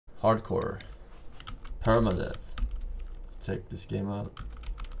Hardcore. Permadeath. Let's check this game out.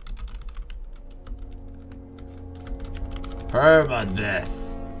 Permadeath.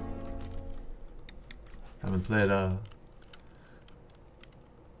 Haven't played a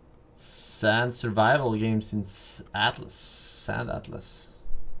sand survival game since Atlas. Sand Atlas.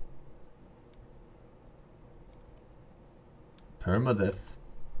 Permadeath.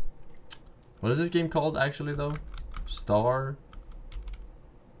 What is this game called actually though? Star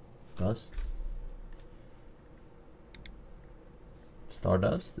Dust?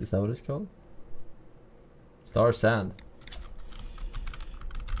 Stardust? Is that what it's called? Starsand.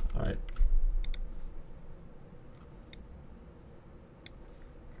 Alright.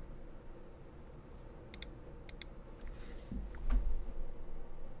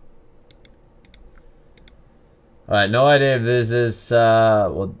 Alright, no idea if this is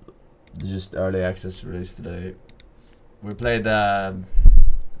well, just early access release today. We played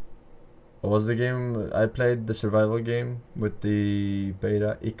what was the game I played? The survival game with the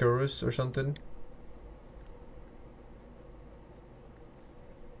beta, Icarus or something.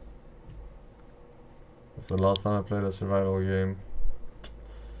 That's the last time I played a survival game.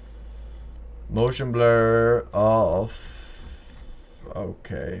 Motion blur off.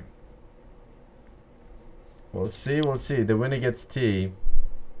 Okay. We'll see, we'll see. The winner gets tea.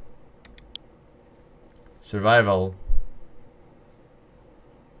 Survival.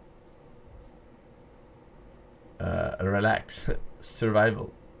 Relax.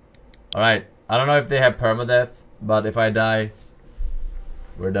 Survival. Alright. I don't know if they have permadeath, but if I die,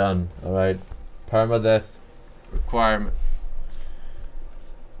 we're done. Alright. Permadeath requirement.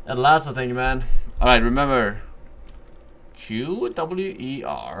 At last, I think, man. Alright, remember.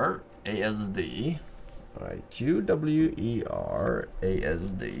 QWERASD. Alright, QWERASD.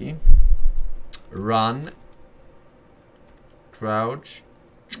 Run. Crouch.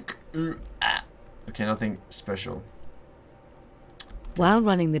 Okay, nothing special. While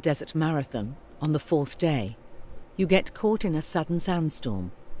running the desert marathon on the 4th day, you get caught in a sudden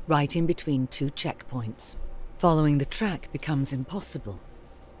sandstorm right in between 2 checkpoints. Following the track becomes impossible,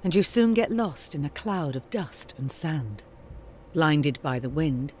 and you soon get lost in a cloud of dust and sand. Blinded by the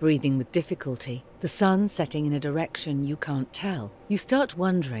wind, breathing with difficulty, the sun setting in a direction you can't tell, you start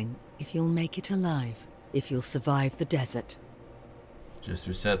wondering if you'll make it alive, if you'll survive the desert. Just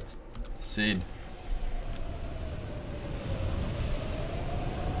reset. Seed.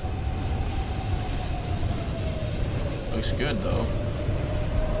 Looks good though.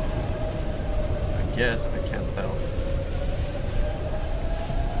 I guess, I can't tell.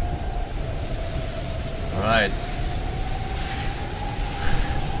 Alright.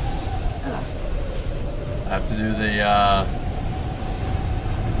 I have to do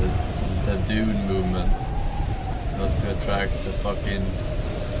the dune movement. Not to attract the fucking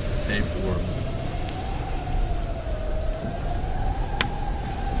tapeworm.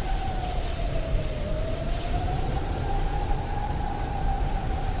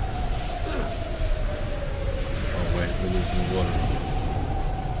 Releasing water.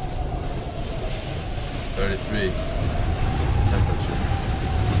 33. That's the temperature.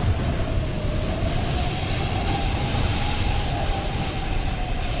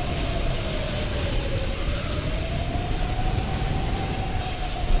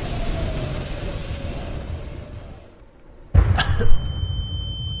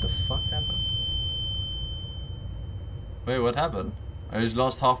 What the fuck happened? Wait, what happened? I just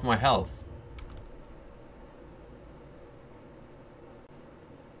lost half my health.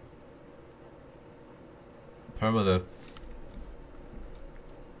 Permadeath.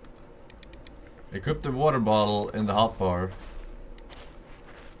 Equip the water bottle in the hotbar.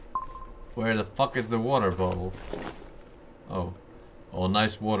 Where the fuck is the water bottle? Oh. Oh,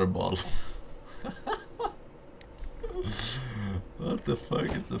 nice water bottle. What the fuck?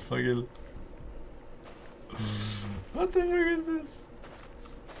 It's a fucking... What the fuck is this?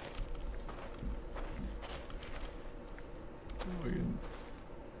 Fucking...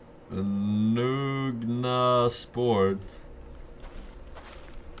 Nugna Sport.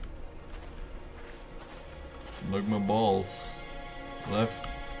 Look my balls. Left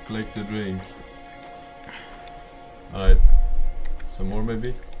click the drink. Alright. Some more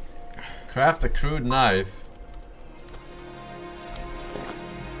maybe? Craft a crude knife.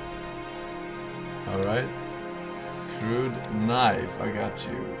 Alright. Crude knife, I got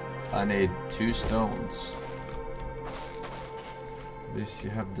you. I need 2 stones. At least you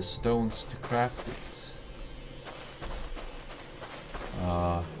have the stones to craft it.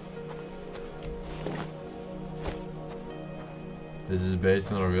 This is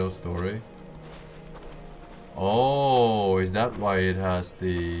based on a real story. Oh, is that why it has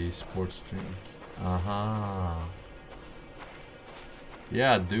the sports drink? Aha.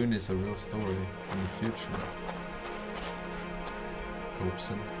 Yeah, Dune is a real story in the future.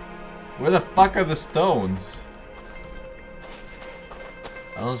 Forsen. Where the fuck are the stones?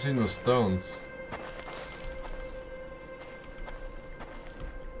 I don't see no stones.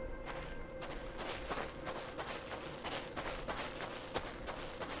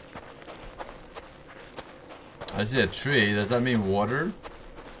 I see a tree. Does that mean water?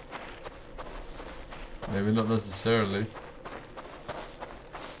 Maybe not necessarily.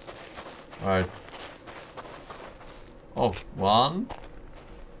 Alright. Oh, 1,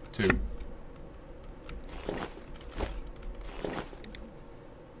 2.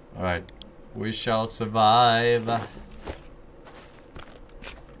 Alright. We shall survive.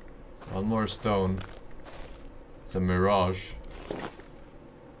 One more stone. It's a mirage.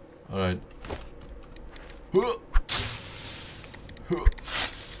 Alright.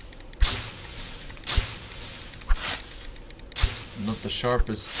 Not the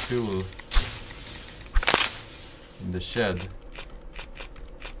sharpest tool in the shed.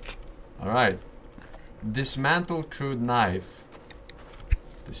 Alright. Dismantle crude knife.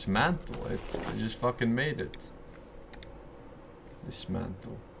 Dismantle it? I just fucking made it.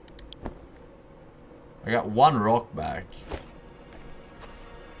 Dismantle. I got 1 rock back.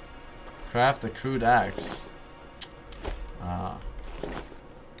 Craft a crude axe. Ah.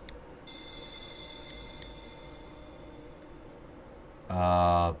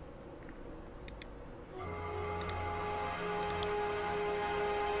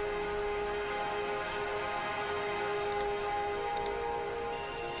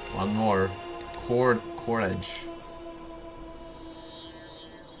 One more. Cordage.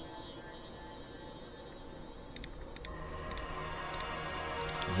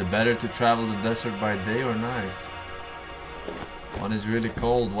 Is it better to travel the desert by day or night? One is really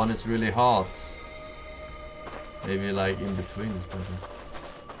cold, one is really hot. Maybe like in between is better.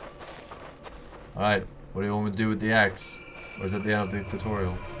 Alright, what do you want me to do with the axe? Or is that the end of the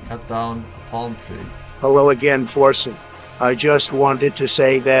tutorial? Cut down a palm tree. Hello again, Forsen. I just wanted to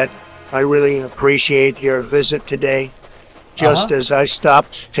say that I really appreciate your visit today. Just as I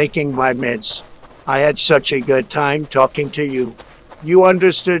stopped taking my meds, I had such a good time talking to you. You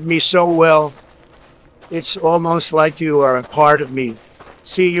understood me so well. It's almost like you are a part of me.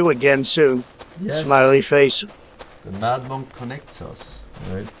 See you again soon. Yes. Smiley face. The Mad Monk connects us,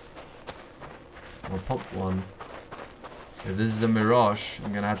 right? I'll pop one. If this is a mirage,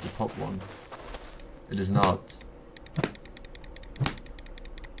 I'm gonna have to pop one. It is not.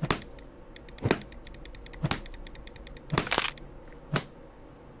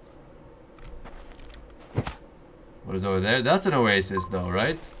 What is over there? That's an oasis though,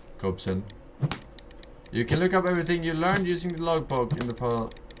 right? Forsen. You can look up everything you learned using the logbook in the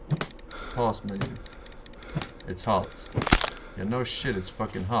pause menu. It's hot. Yeah, no shit, it's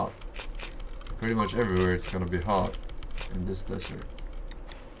fucking hot. Pretty much everywhere it's gonna be hot in this desert.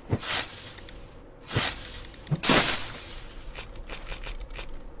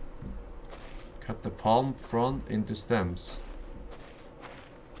 Cut the palm frond into stems.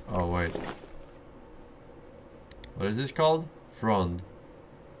 Oh wait. What is this called? Frond.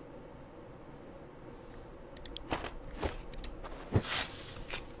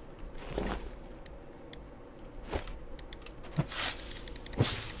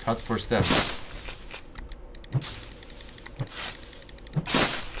 Cut for stems.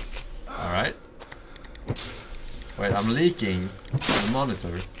 Alright. Wait, I'm leaking the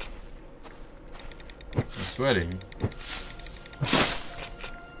monitor. I'm sweating.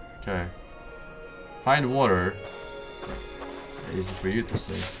 Okay. Find water. Easy for you to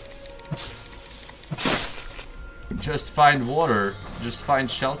say. Just find water. Just find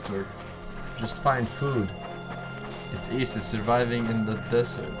shelter. Just find food. It's easy surviving in the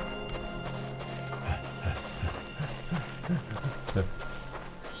desert.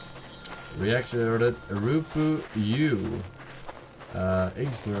 Reactivated Rupu U.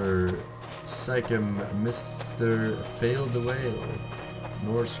 Igster Psychem Mr. Fail the Whale.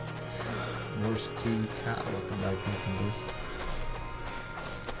 Norse 2 Cat. Welcome back from this.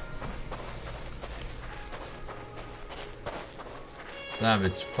 Damn,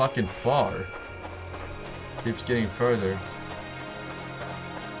 it's fucking far. Keeps getting further.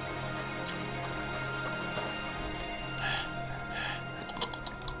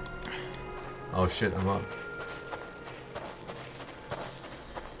 Oh shit, I'm up.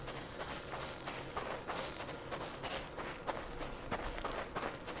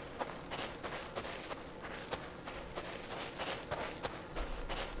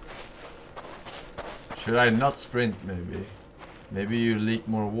 Should I not sprint maybe? Maybe you leak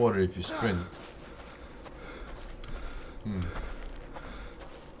more water if you sprint.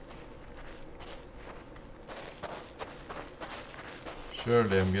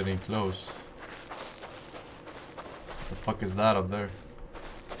 Surely I'm getting close. The fuck is that up there?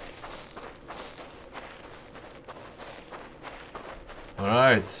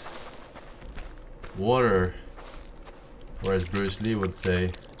 Alright. Water. Or as Bruce Lee would say,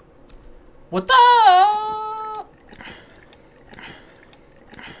 what the?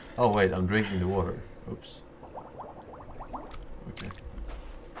 Oh wait, I'm drinking the water. Oops. Okay.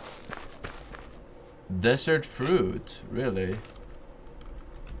 Desert fruit? Really?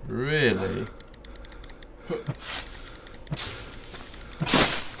 Really?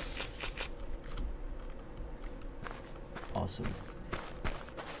 Awesome.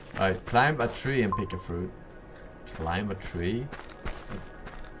 Alright, climb a tree and pick a fruit. Climb a tree?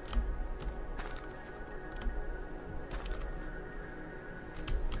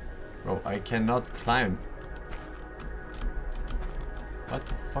 Bro, I cannot climb. What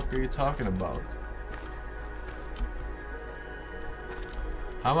the fuck are you talking about?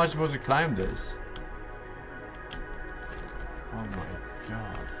 How am I supposed to climb this? Oh my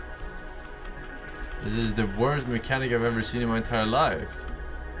god. This is the worst mechanic I've ever seen in my entire life.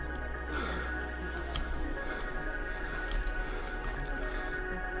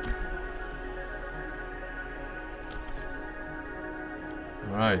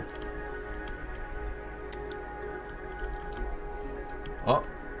 Alright. Oh.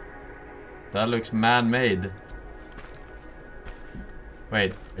 That looks man-made.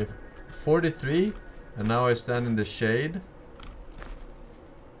 Wait, if 43 and now I stand in the shade.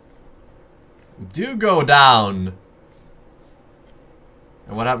 Do go down!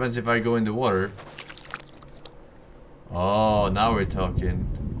 And what happens if I go in the water? Oh, now we're talking.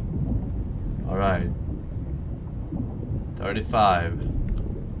 Alright. 35.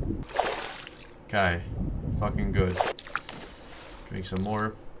 Okay, fucking good. Drink some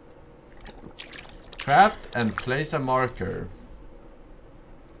more. Craft and place a marker.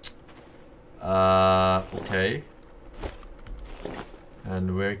 Okay.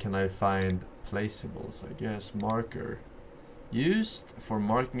 And where can I find placeables? I guess marker. Used for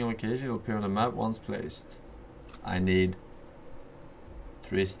marking a location, it will appear on the map once placed. I need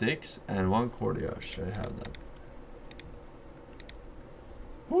 3 sticks and 1 cordage. I have that.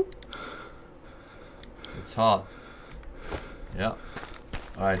 Whoop. It's hot. Yeah.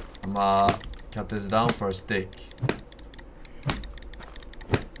 Alright, I'm gonna cut this down for a stick.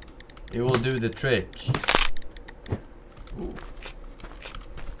 It will do the trick. Ooh.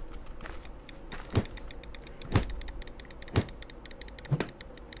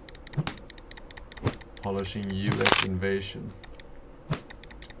 Polishing US invasion.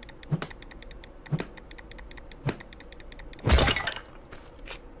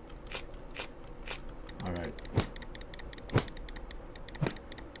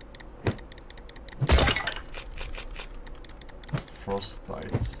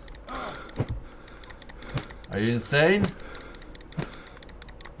 Frostbite. Are you insane?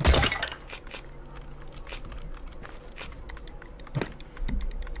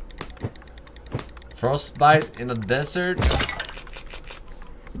 Frostbite in a desert?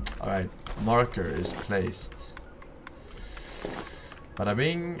 Alright, marker is placed. Bada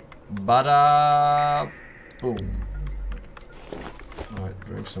bing, bada boom. Alright,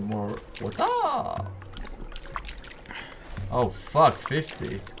 drink some more water. Oh fuck,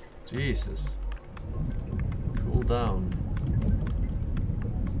 50. Jesus. Cool down.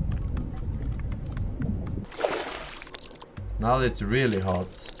 Now it's really hot.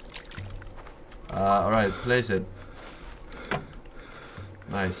 Alright, place it.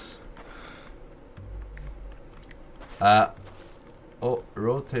 Nice. Oh,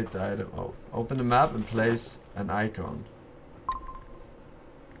 rotate the item. Oh, open the map and place an icon.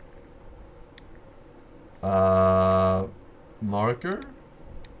 Marker?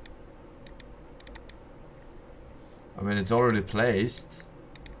 I mean, it's already placed.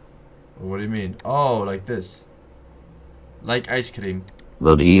 What do you mean? Oh, like this. Like ice cream.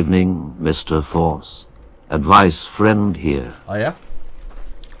 Good evening, Mr. Force. Advice friend here. Oh, yeah?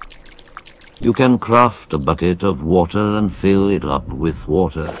 You can craft a bucket of water and fill it up with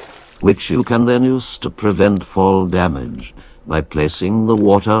water, which you can then use to prevent fall damage by placing the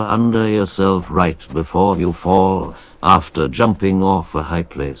water under yourself right before you fall after jumping off a high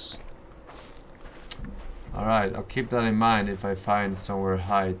place. Alright, I'll keep that in mind if I find somewhere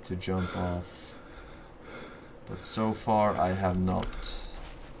high to jump off. But so far I have not.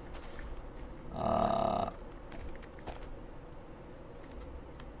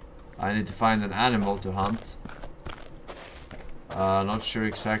 I need to find an animal to hunt. Not sure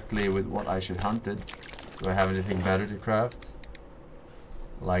exactly with what I should hunt it. Do I have anything better to craft?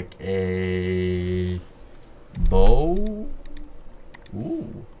 Like a bow?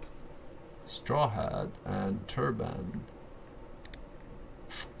 Ooh. Straw hat and turban.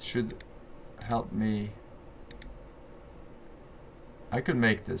 Should help me. I could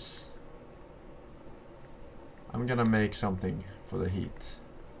make this. I'm gonna make something for the heat.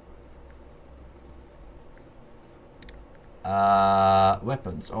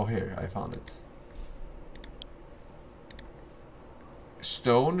 Weapons. Oh, here, I found it.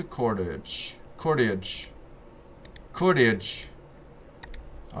 Stone cordage. Cordage.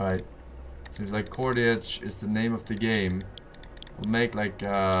 Alright. Seems like cordage is the name of the game. We'll make like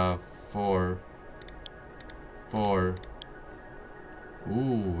 4.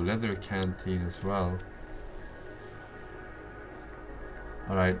 Ooh, leather canteen as well.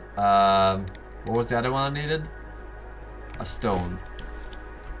 Alright. What was the other one I needed? A stone.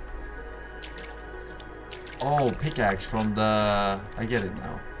 Oh, pickaxe from the... I get it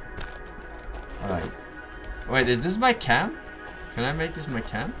now. Alright. Wait, is this my camp? Can I make this my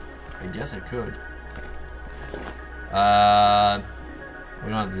camp? I guess I could. We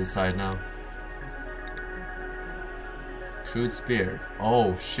don't have to decide now. Crude spear.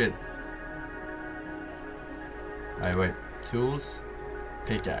 Oh, shit. Alright, wait. Tools.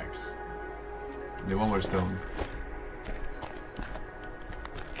 Pickaxe. Need one more stone.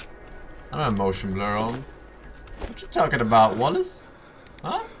 I don't have motion blur on. What you talking about, Wallace?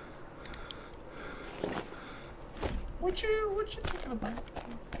 Huh? What you talking about?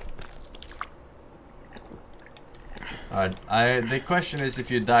 Alright, the question is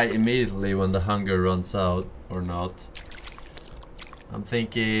if you die immediately when the hunger runs out or not. I'm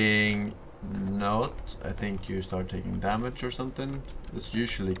thinking not. I think you start taking damage or something. That's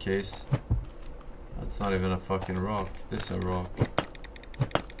usually the case. That's not even a fucking rock. This is a rock.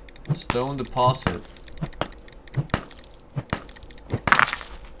 Stone deposit.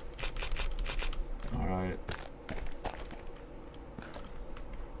 Alright.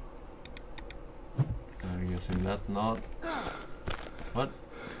 I'm guessing that's not. What?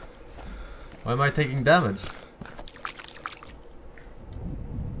 Why am I taking damage?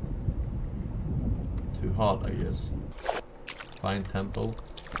 Too hot, I guess. Find temple.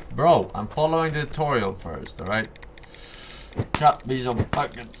 Bro, I'm following the tutorial first, alright? Cut me some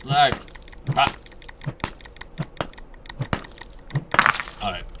fucking slack. Ah.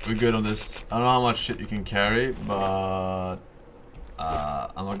 Alright, we're good on this. I don't know how much shit you can carry, but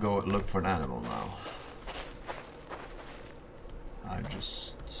I'm gonna go look for an animal now. I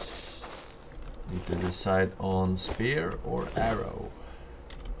just need to decide on spear or arrow.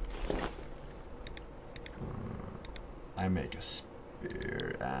 I make a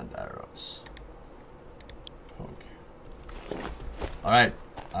spear and arrows. Okay. Alright.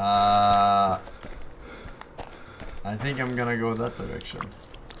 I think I'm gonna go that direction.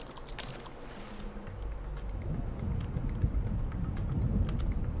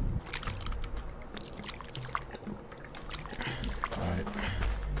 Alright.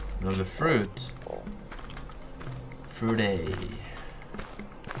 Another fruit. Fruity.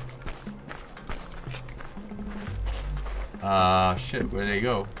 Shit, where'd they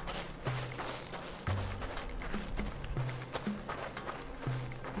go?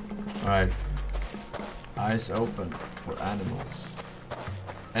 Alright. Eyes open for animals.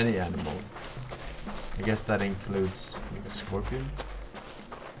 Any animal. I guess that includes like a scorpion.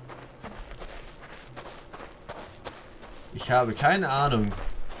 Ich habe keine Ahnung.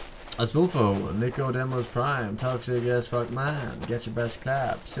 Asulfo, Nicodemus Prime, toxic as fuck man. Get your best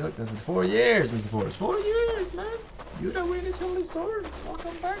clap. Silkness for 4 years, Mr. Forrest. 4 years, man. You don't win a silly sword.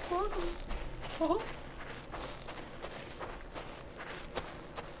 Welcome back, welcome. Uh-huh.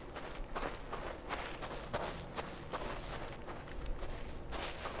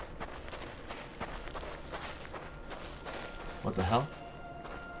 What the hell?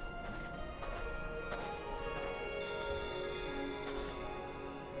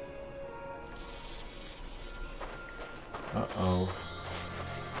 Uh-oh.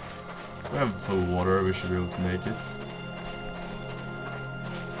 We have full water, we should be able to make it.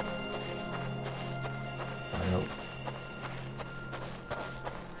 I hope.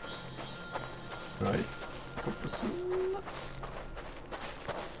 Right.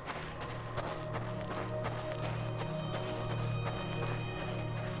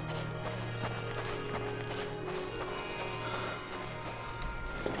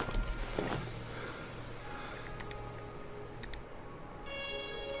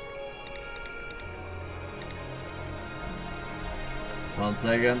 One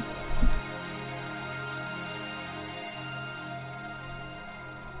second.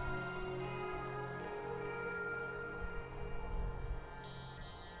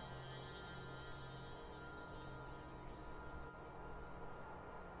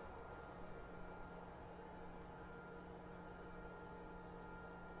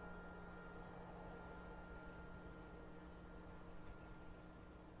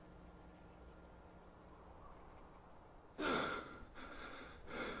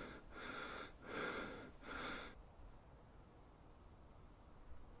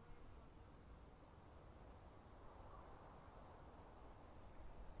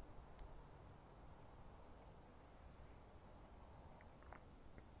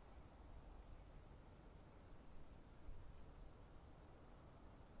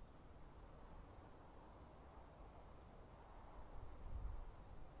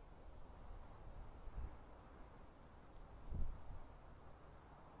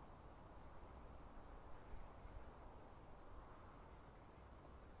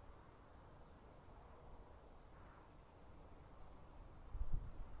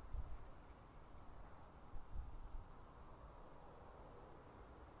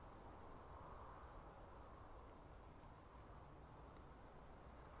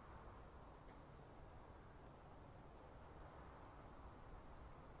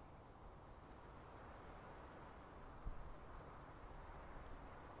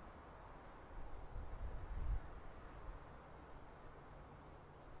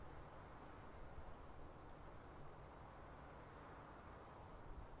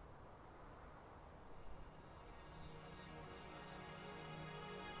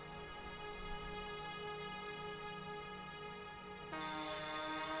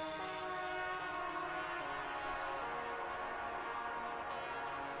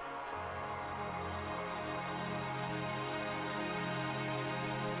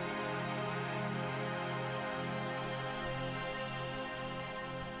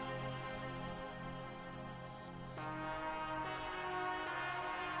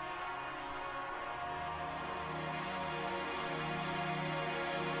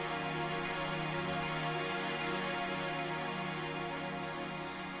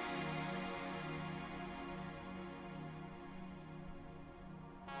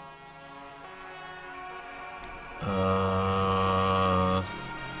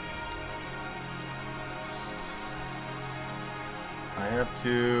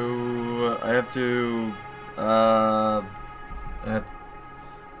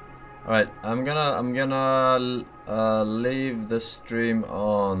 Alright, I'm gonna leave the stream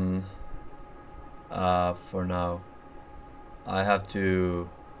on for now. I have to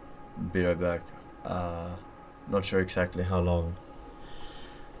be right back. Not sure exactly how long.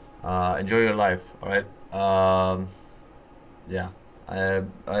 Enjoy your life, alright? Yeah,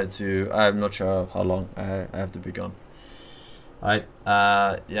 I'm not sure how long I have to be gone. Alright,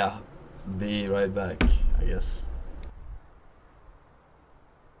 yeah, be right back, I guess.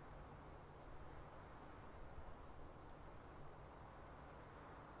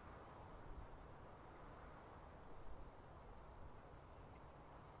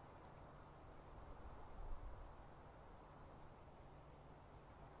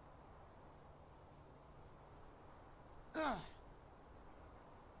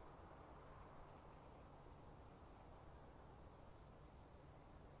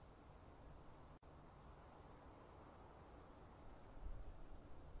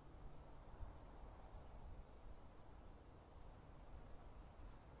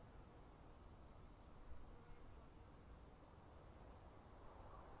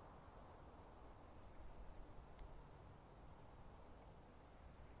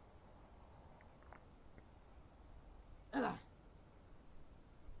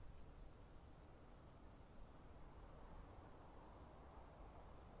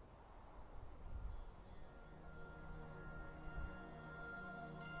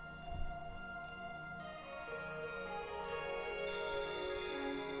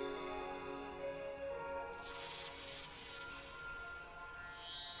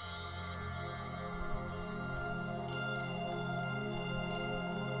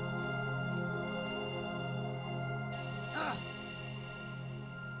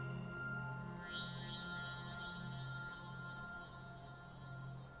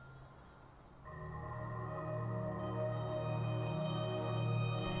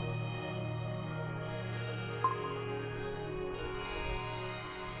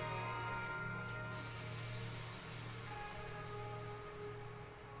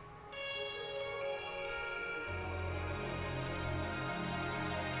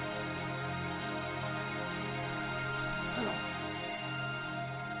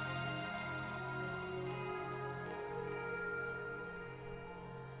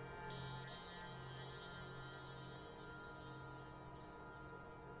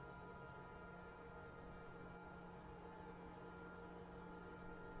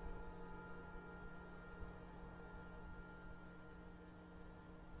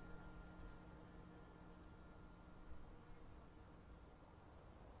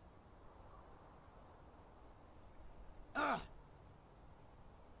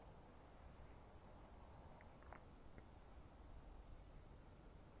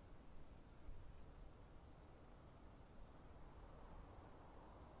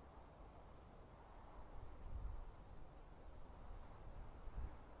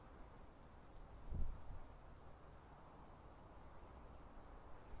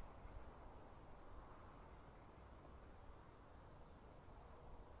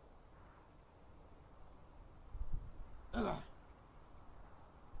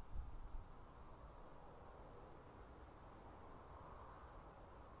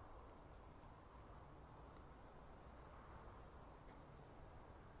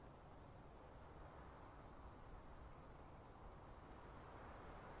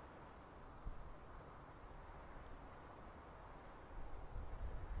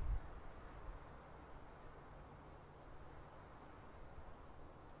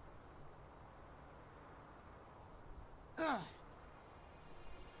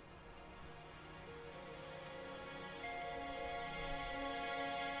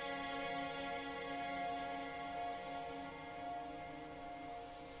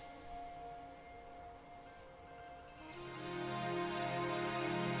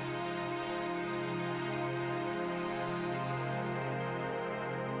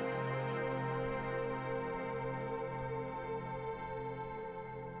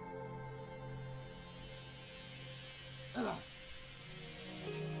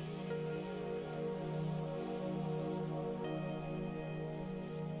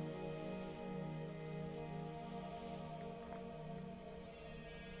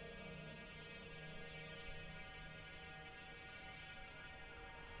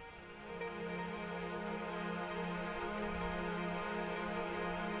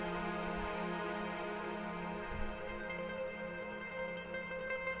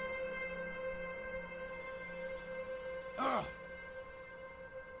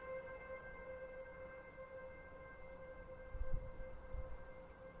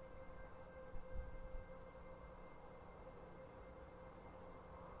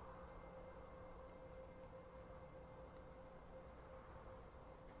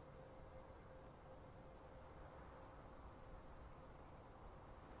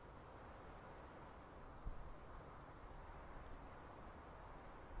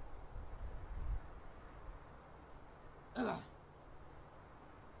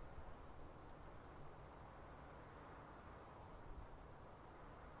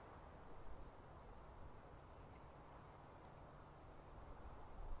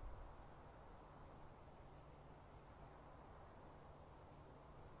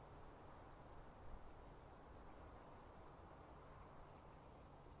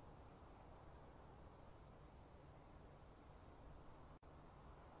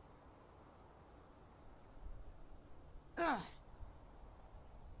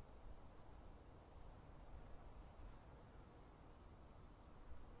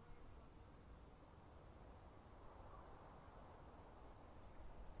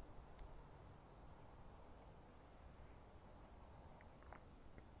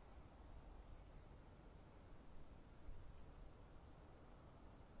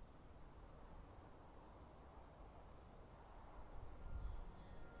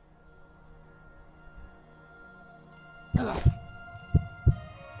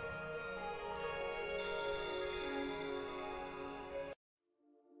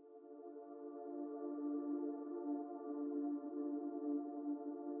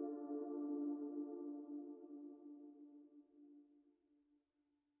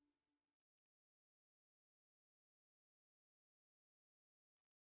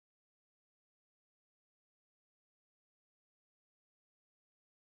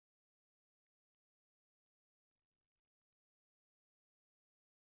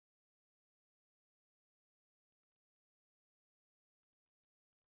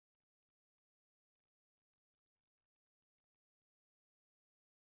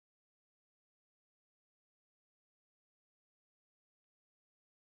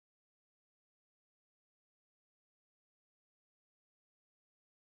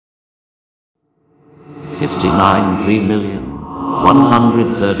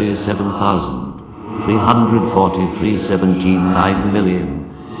 $59,137,342,691,414.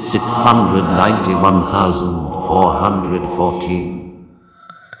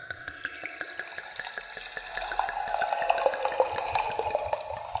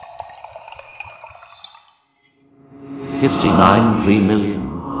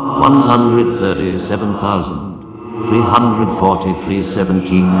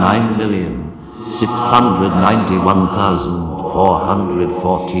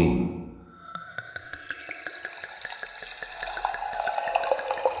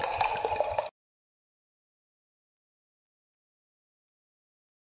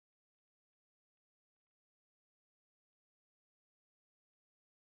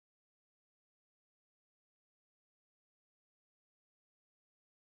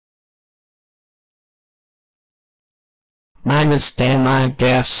 My mistake, I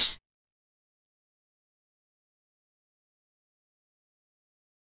guess.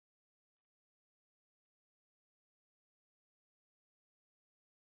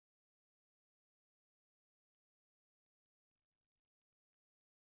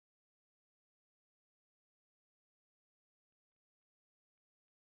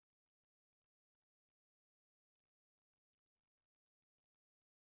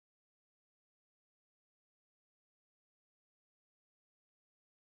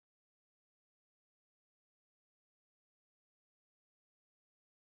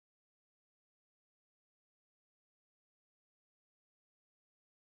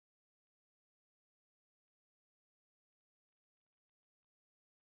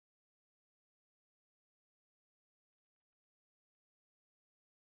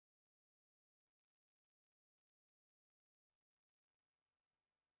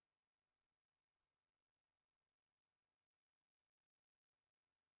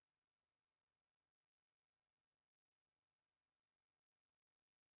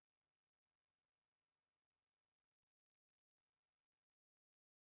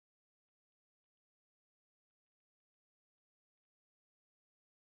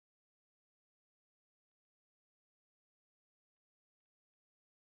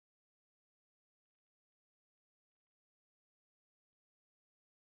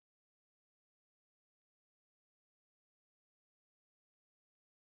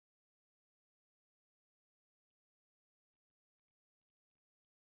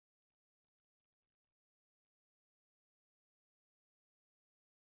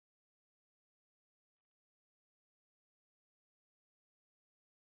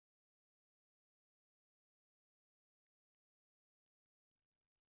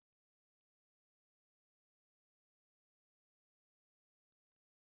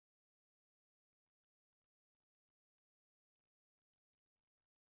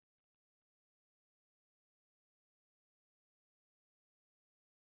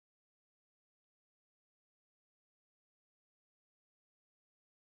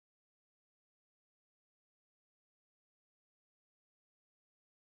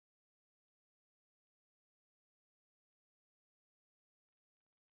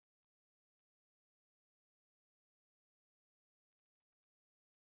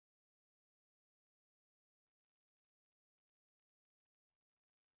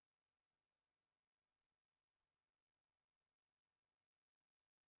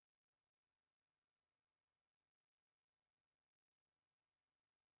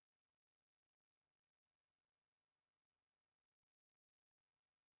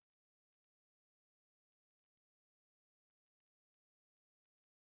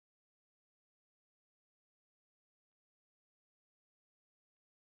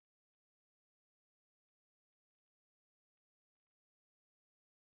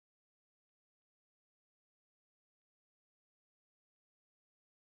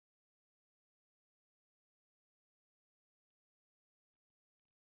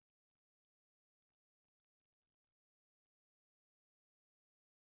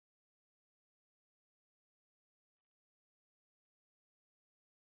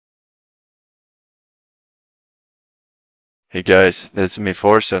 Hey guys, it's me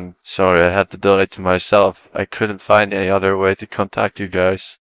Forsen. Sorry, I had to donate to myself. I couldn't find any other way to contact you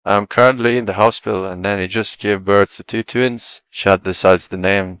guys. I'm currently in the hospital and Nanny just gave birth to 2 twins. Chat decides the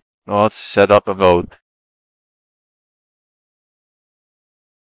name. Let's set up a vote.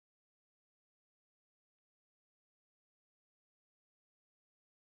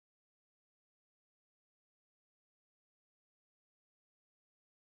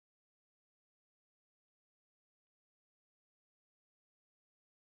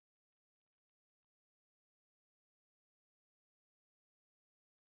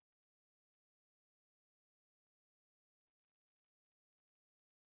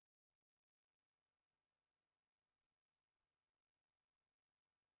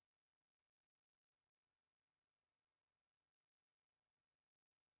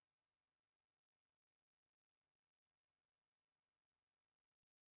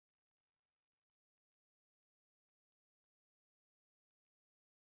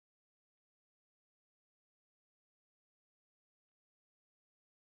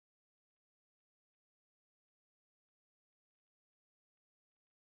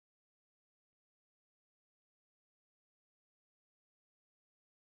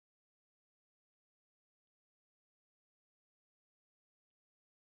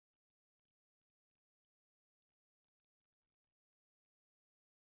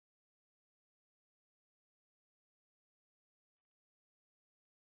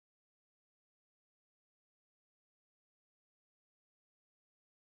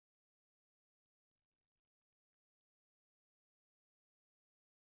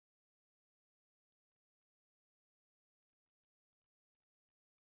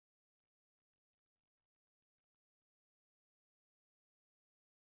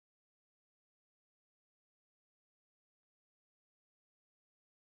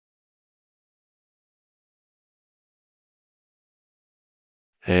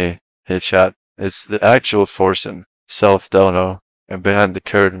 Hey chat. It's the actual Forsen. Self-dono. And behind the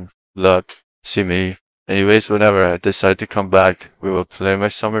curtain. Look. See me. Anyways, whenever I decide to come back, we will play my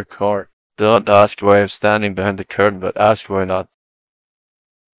summer card. Don't ask why I'm standing behind the curtain, but ask why not.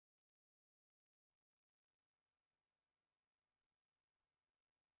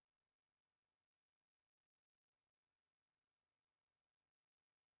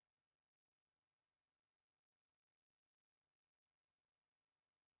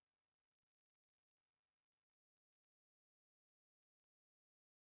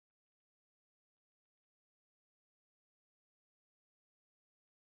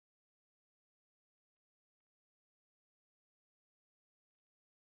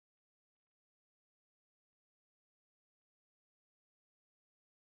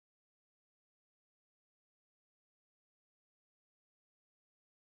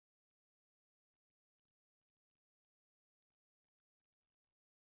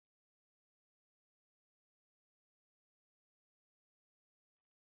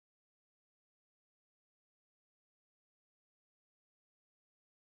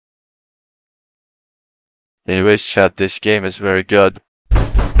 Anyways, chat, this game is very good.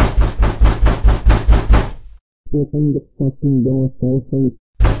 Open the fucking door, Forsens.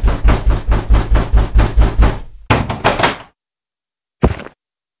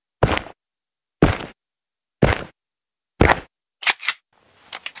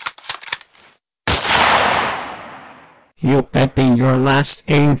 You bet be your last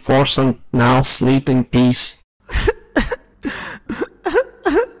aim, Forsen. Now sleep in peace.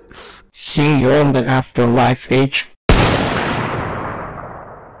 See you in the afterlife, H.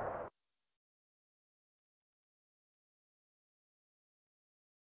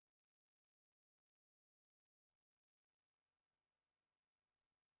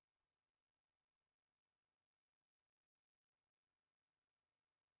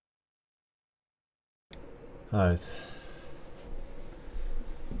 Alright.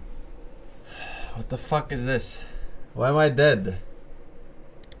 What the fuck is this? Why am I dead?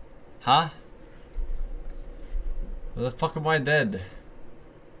 Huh? Why the fuck am I dead?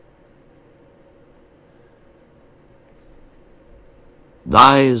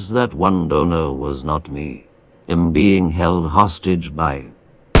 Dies that one dono was not me, am being held hostage by.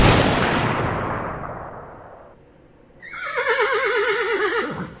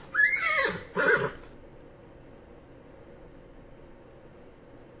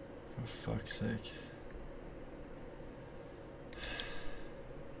 For fuck's sake.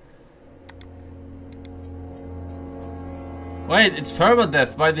 Wait, it's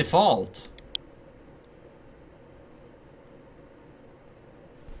permadeath by default.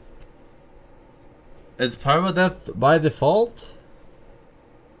 It's permadeath by default?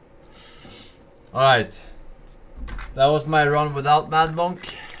 Alright. That was my run without Mad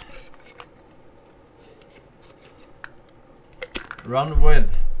Monk. Run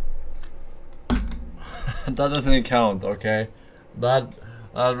with. That doesn't count, okay? That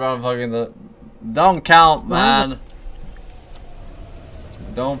run fucking don't count, man.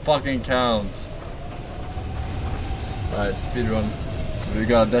 Don't fucking count. Alright, speedrun. We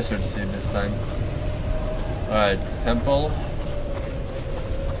got a desert scene this time. Alright, temple.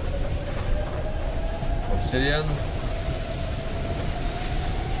 Obsidian.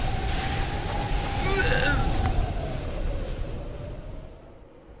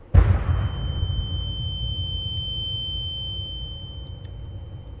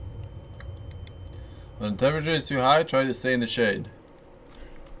 When the temperature is too high, try to stay in the shade.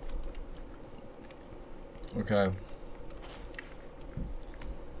 Okay.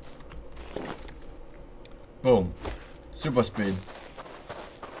 Boom. Super speed.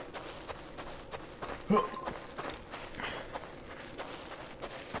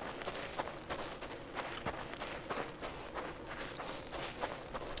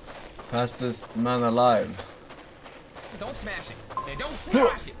 Fastest man alive. Don't smash it. Hey, don't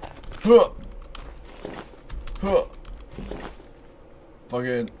smash it.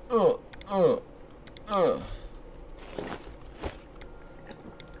 Fucking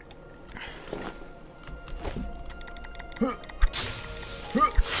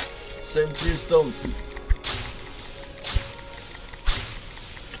Same two stones.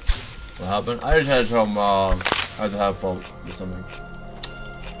 What happened? I just had some I had to have problem with something.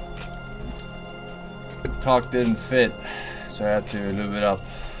 Cock didn't fit, so I had to lube it up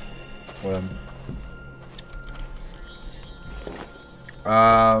for him.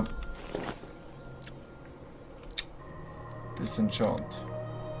 Disenchant.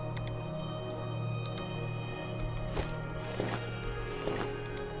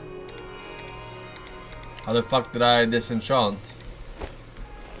 How the fuck did I disenchant?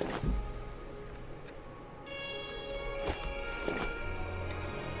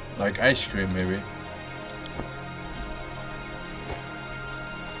 Like ice cream, maybe.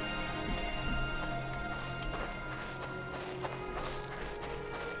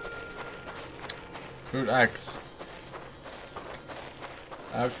 Crude axe.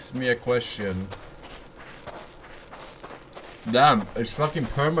 Ask me a question. Damn, it's fucking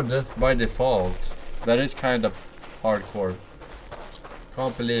permadeath by default. That is kind of hardcore.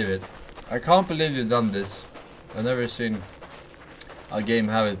 Can't believe it. I can't believe you've done this. I've never seen a game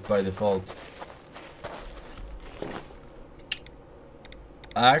have it by default.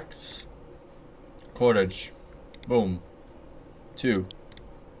 Axe. Cottage. Boom. 2.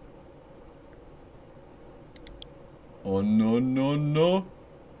 Oh no no no.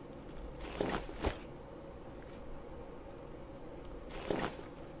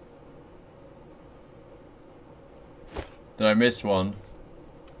 Did I miss one?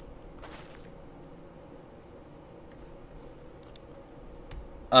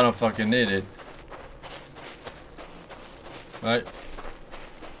 I don't fucking need it. Right?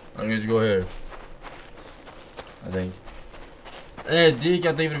 I'm gonna just go here. I think. Hey, Deke,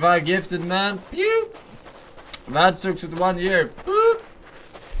 I think 5 gifted, man. Pew! Mad Sux with 1 year. Boop!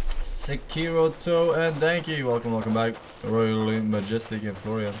 Sekiro Toe and Danky. Welcome back. Royally Majestic and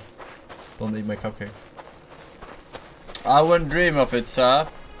Florian. Don't eat my cupcake. I wouldn't dream of it, sir.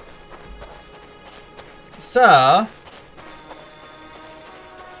 Sir?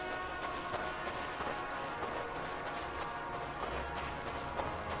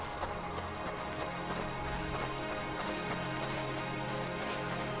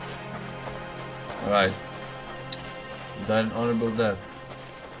 Alright. Died an honorable death.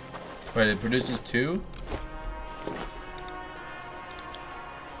 Wait, it produces 2?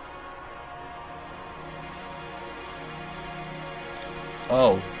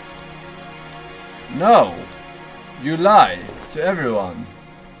 Oh. No! You lie to everyone.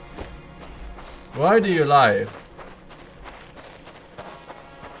 Why do you lie?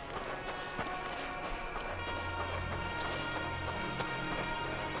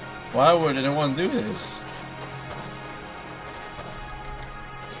 Why would anyone do this?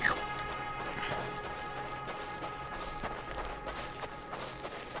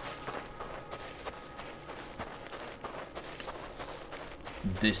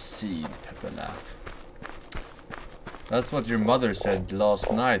 This seed, Pepper laugh. That's what your mother said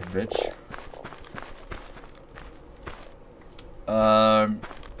last night, bitch.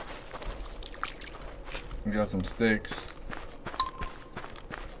 We got some sticks.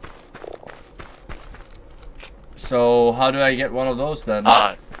 So how do I get one of those then?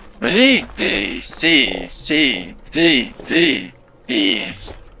 B, B, C, C, D, D, E,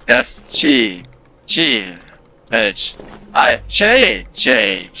 F, G, G, H I J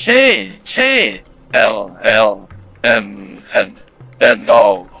J K K L L M N N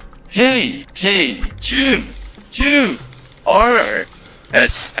O P Q Q R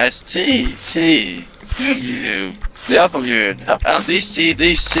S S T T U W L D C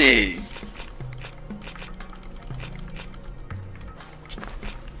D C.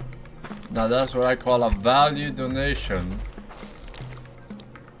 Now that's what I call a value donation.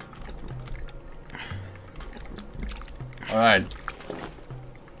 Alright.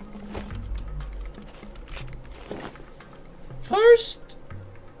 First,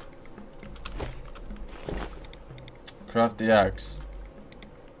 craft the axe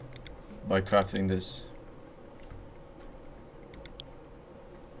by crafting this.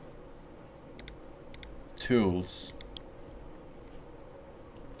 Tools.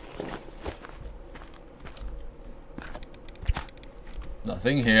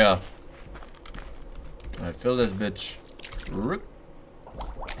 Nothing here. Alright, fill this bitch.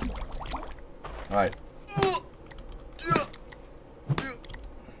 Alright.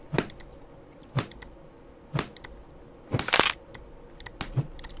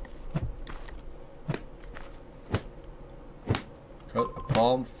 Cut a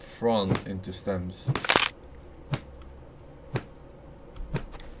palm frond into stems.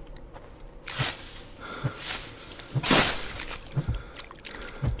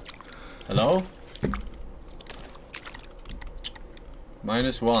 Hello?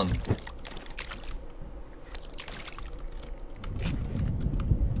 -1.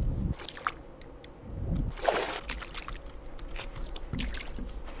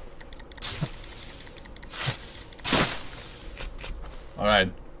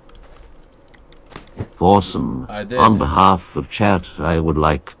 Alright. Forsen, I did. on behalf of chat, I would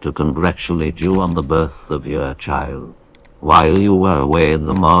like to congratulate you on the birth of your child. While you were away,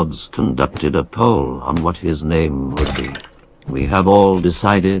 the mods conducted a poll on what his name would be. We have all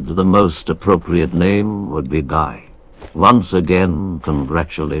decided the most appropriate name would be Guy. Once again,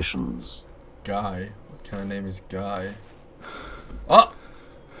 congratulations. Guy? What kind of name is Guy? Oh!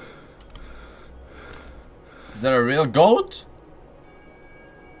 Is that a real goat?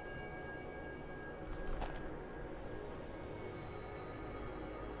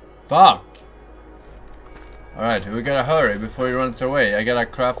 Fuck! Alright, we gotta hurry before he runs away. I gotta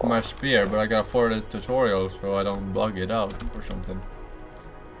craft my spear, but I gotta follow the tutorial so I don't bug it out or something.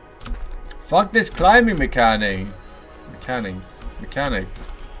 Fuck this climbing mechanic. Mechanic.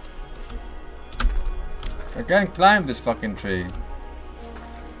 I can't climb this fucking tree.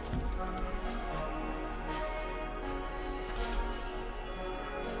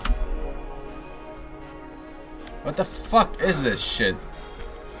 What the fuck is this shit?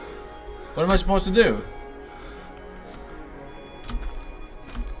 What am I supposed to do?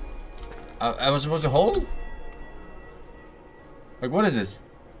 I was supposed to hold? Like, what is this?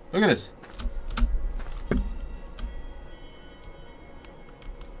 Look at this.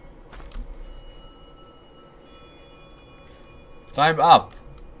 Climb up.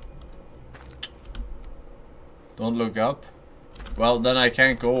 Don't look up. Well, then I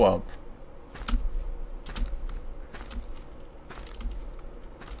can't go up.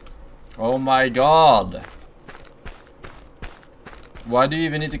 Oh my god. Why do you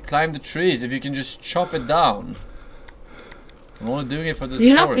even need to climb the trees if you can just chop it down? I'm only doing it for this. Do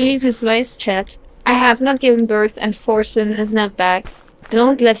you not story. believe his lies, chat? I have not given birth and Forsen is not back.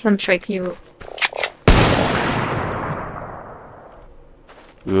 Don't let him trick you.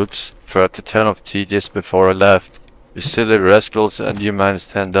 Oops, forgot to turn off TDS before I left. You silly rascals, and you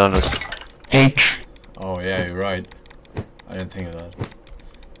 -10 donors. H. Oh yeah, you're right. I didn't think of that.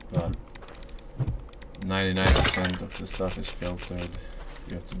 But 99% of the stuff is filtered.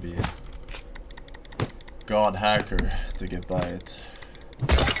 You have to be a god hacker to get by it.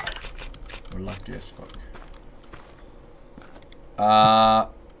 We're lucky as fuck.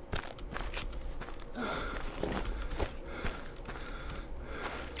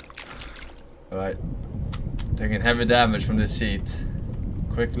 Alright. Taking heavy damage from this heat.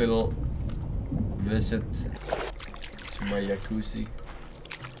 Quick little visit to my jacuzzi.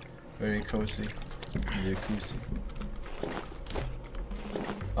 Very cozy. Jacuzzi.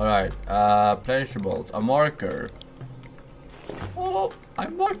 Alright, pleasurables. A marker. Oh, I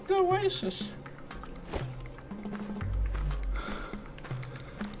marked the oasis.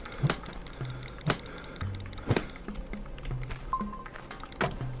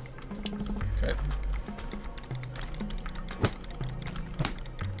 Okay.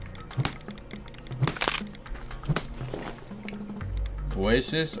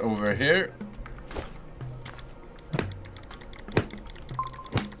 Oasis over here.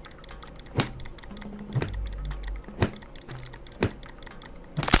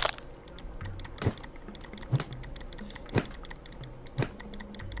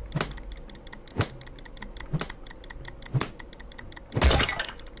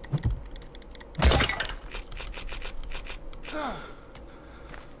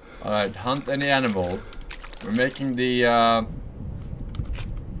 Alright, hunt any animal. We're making the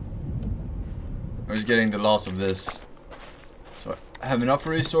we're just getting the loss of this. So I have enough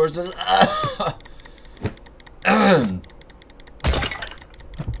resources. Then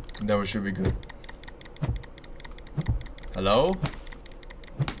we should be good. Hello?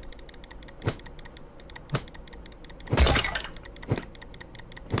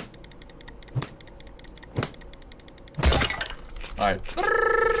 Alright.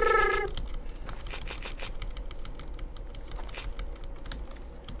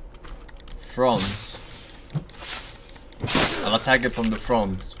 Fronts. I'll attack it from the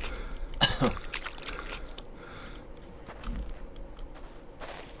front.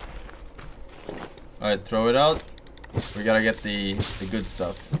 Alright, throw it out. We gotta get the good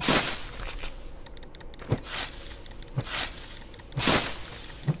stuff.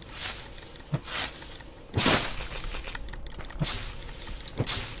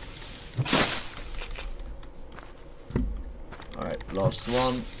 Alright, last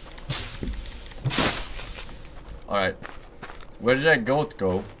one. Alright. Where did that goat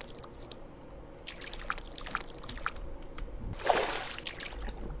go?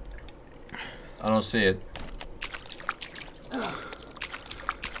 I don't see it.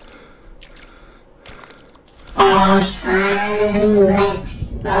 Forsen,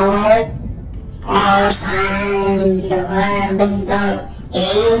 let's go. Forsen, the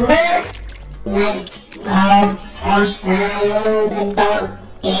gamer. Let's go. Forsen, the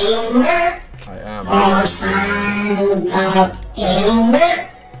gamer. I am. Forsen, the gamer.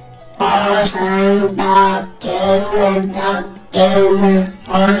 Forsen, the gamer.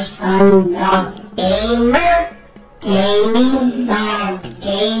 Forsen, the gamer. Gaming log,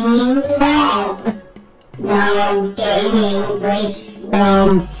 gaming log. No gaming with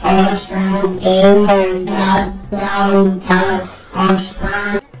no Forsen gamer, no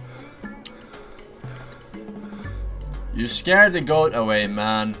Forsen. You scared the goat away,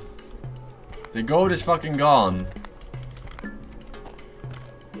 man. The goat is fucking gone.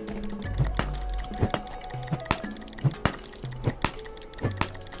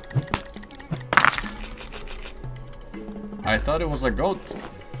 I thought it was a goat.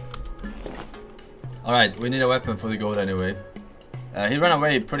 Alright, we need a weapon for the goat anyway. He ran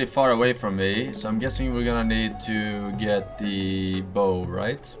away pretty far away from me, so I'm guessing we're gonna need to get the bow,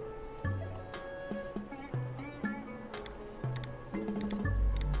 right?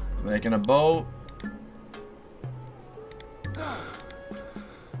 Making a bow.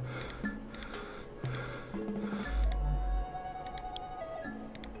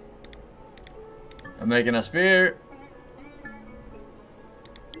 I'm making a spear.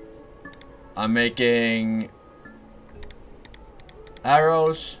 I'm making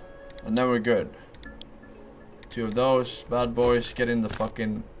arrows, and then we're good. 2 of those bad boys. Get in the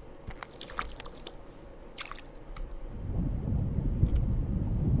fucking...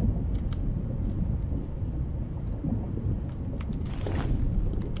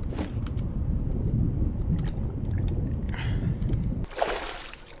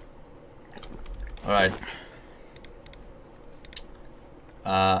 Alright.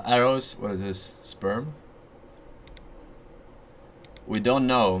 Arrows, what is this? Sperm? We don't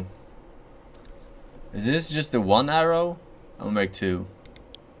know. Is this just the 1 arrow? I'll make 2.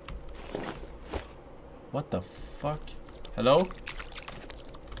 What the fuck? Hello?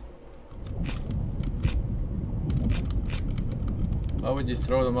 Why would you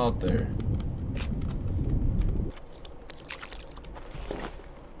throw them out there?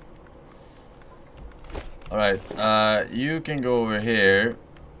 Alright, you can go over here.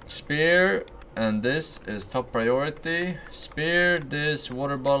 Spear, and this is top priority. Spear, this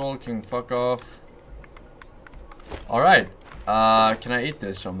water bottle can fuck off. Alright, can I eat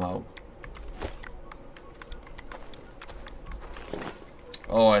this somehow?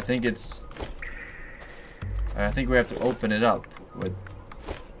 Oh, I think it's... I think we have to open it up with...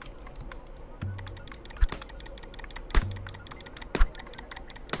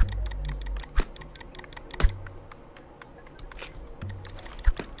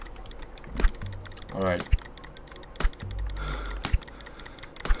 Alright.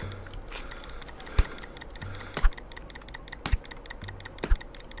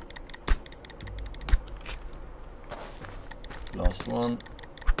 Last one.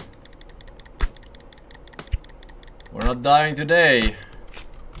 We're not dying today.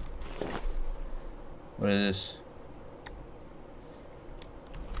 What is this?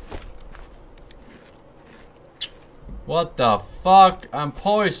 What the fuck? I'm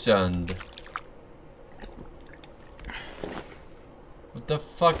poisoned. What the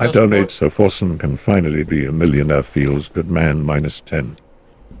fuck? I donate so Forsen can finally be a millionaire. Feels good, man. -10.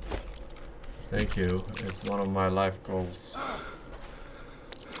 Thank you. It's one of my life goals.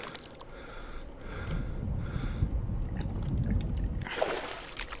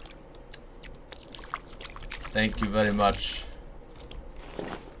 Thank you very much.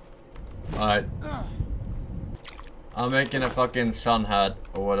 Alright. I'm making a fucking sun hat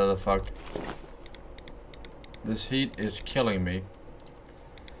or whatever the fuck. This heat is killing me.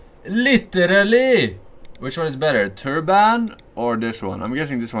 Literally! Which one is better? Turban or this one? I'm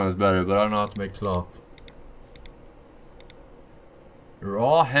guessing this one is better, but I don't know how to make cloth.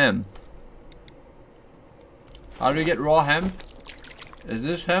 Raw hemp. How do we get raw hemp? Is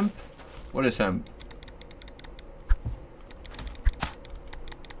this hemp? What is hemp?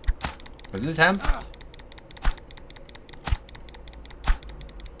 Is this hemp?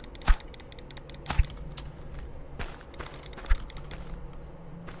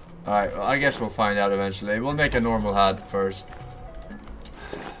 Alright, well, I guess we'll find out eventually. We'll make a normal hat first.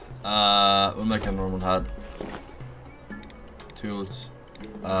 We'll make a normal hat. Tools.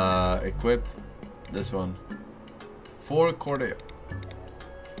 Equip. This one. 4 cordia.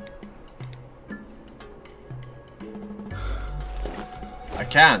 I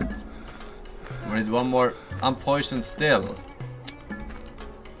can't. We need one more. I'm poisoned still.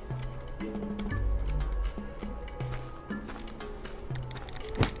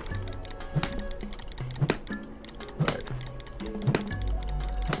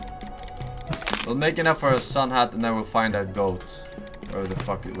 We'll make enough for a sun hat and then we'll find that goat. Where the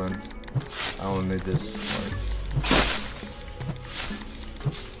fuck it went. I only need this.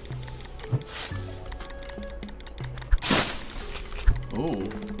 Ooh.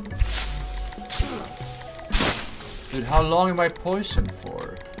 Dude, how long am I poisoned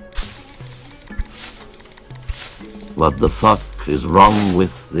for? What the fuck is wrong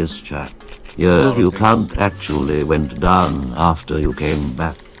with this chat? You can't actually went down after you came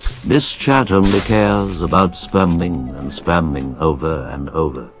back. This chat only cares about spamming and spamming over and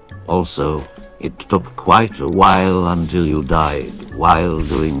over. Also, it took quite a while until you died while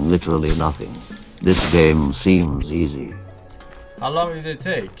doing literally nothing. This game seems easy. How long did it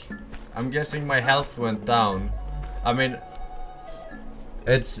take? I'm guessing my health went down. I mean,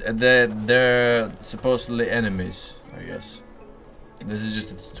 they're supposedly enemies, I guess. This is just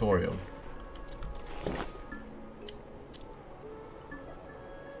a tutorial.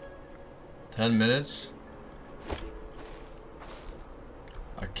 "10 minutes?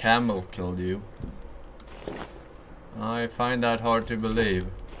 A camel killed you. I find that hard to believe.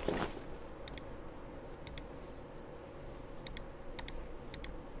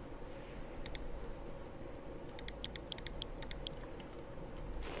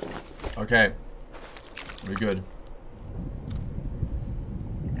 Okay, we're good.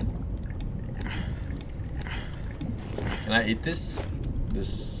 Can I eat this?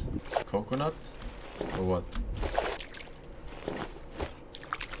 This coconut? Or what?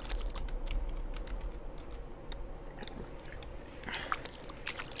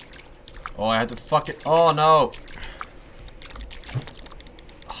 Oh, I had to fuck it. Oh no!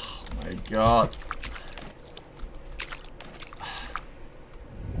 Oh my god.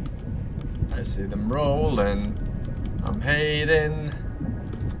 I see them rolling. I'm hating.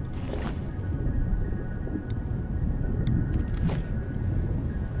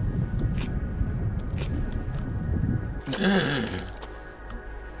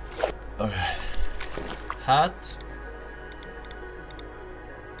 Okay. Hat.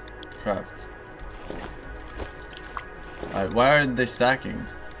 Craft. Alright, why aren't they stacking?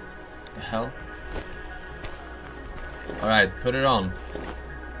 The hell? Alright, put it on.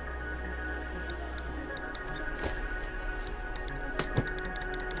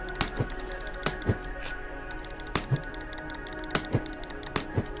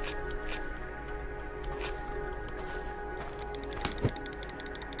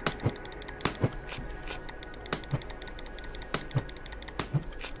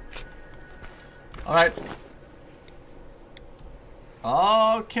 Alright.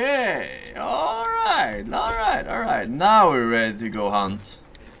 Okay. Alright. Now we're ready to go hunt.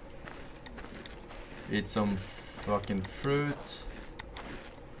 Eat some fucking fruit.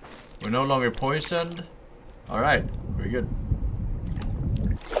 We're no longer poisoned. Alright, very good.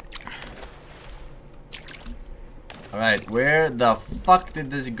 Alright, where the fuck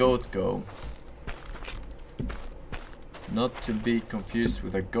did this goat go? Not to be confused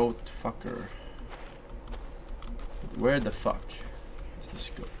with a goat fucker. Where the fuck is this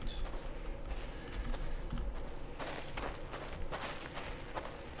goat?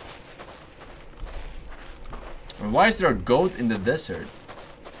 And why is there a goat in the desert?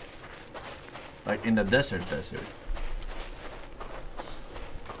 Like in the desert.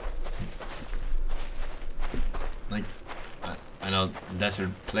 know, desert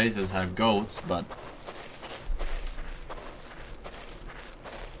places have goats, but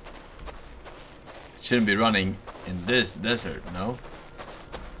it shouldn't be running in this desert, no?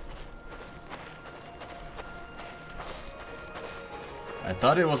 I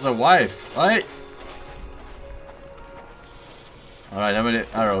thought it was a wife. Hey! Alright, how many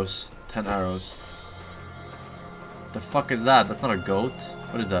arrows? 10 arrows. The fuck is that? That's not a goat.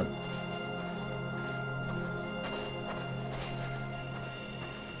 What is that?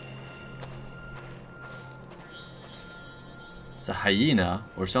 It's a hyena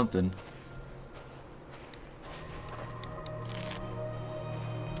or something.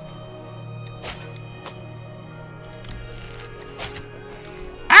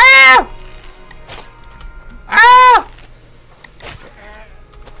 Ah! Ah!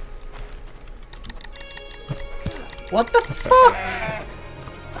 What the fuck?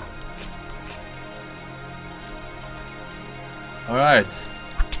 Alright.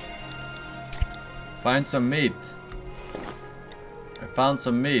 Find some meat. I found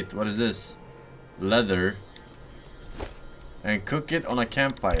some meat. What is this? Leather. And cook it on a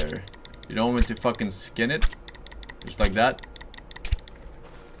campfire. You don't want me to fucking skin it? Just like that?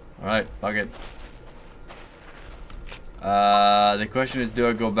 Alright, fuck it. The question is, do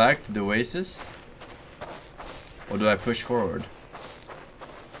I go back to the oasis? Or do I push forward?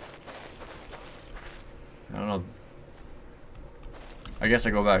 I don't know. I guess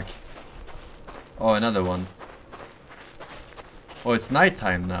I go back. Oh, another one. Oh, it's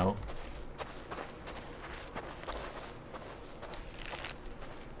nighttime now.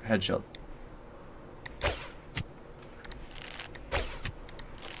 Headshot.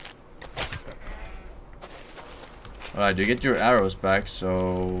 Alright, you get your arrows back,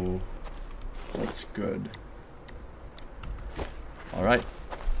 so that's good. Alright.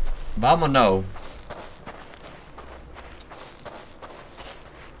 Vamo.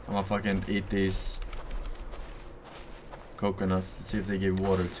 I'm gonna fucking eat these coconuts. Let's see if they give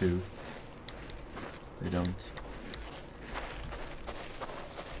water too. They don't.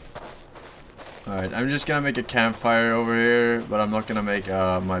 Alright, I'm just gonna make a campfire over here, but I'm not gonna make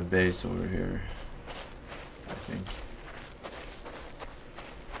my base over here. I think.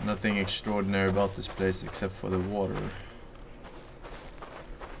 Nothing extraordinary about this place except for the water.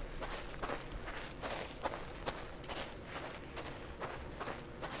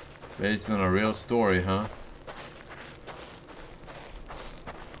 Based on a real story, huh?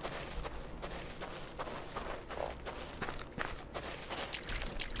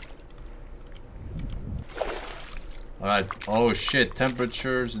 Alright. Oh shit,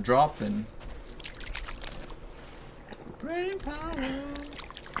 temperature's dropping. Brain power.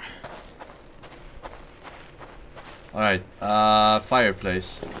 Alright,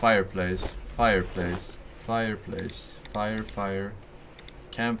 fireplace. Fire.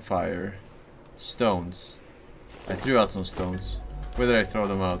 Campfire. Stones. I threw out some stones. Where did I throw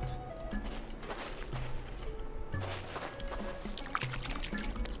them out?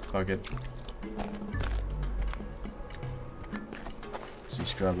 Fuck it.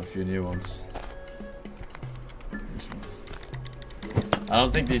 Just grab a few new ones. This one. I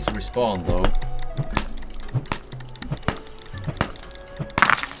don't think these respawn though.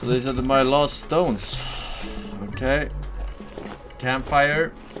 So these are my lost stones. Okay.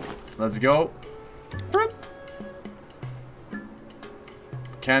 Campfire. Let's go.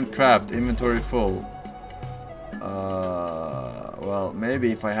 Can't craft. Inventory full. Well,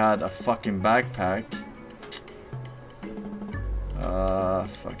 maybe if I had a fucking backpack.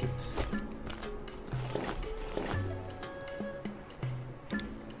 Fuck it.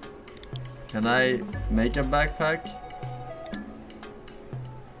 Can I make a backpack?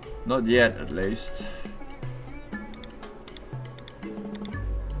 Not yet, at least.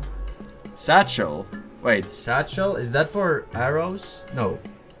 Satchel. Wait, satchel? Is that for arrows? No.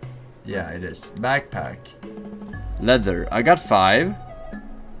 Yeah, it is. Backpack. Leather. I got 5.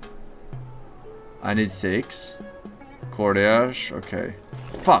 I need 6. Cordage. Okay.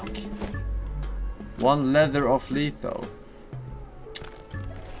 Fuck. 1 leather of lethal.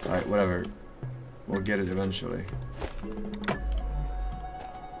 Alright, whatever. We'll get it eventually.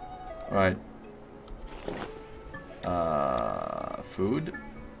 Alright. Food.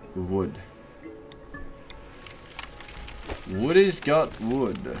 Wood. Woody's got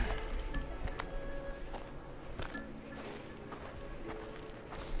wood.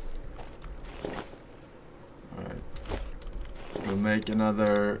 Alright. We'll make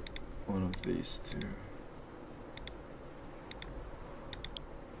another one of these two.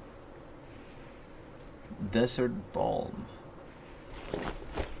 Desert balm.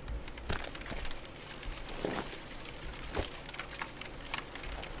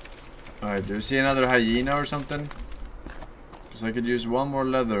 Alright, do you see another hyena or something? Because I could use one more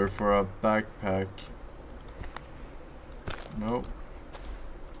leather for a backpack. Nope.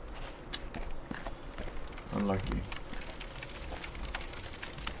 Unlucky.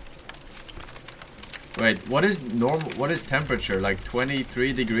 Wait, what is normal? What is temperature? Like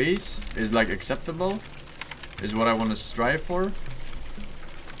 23 degrees is like acceptable? Is what I want to strive for?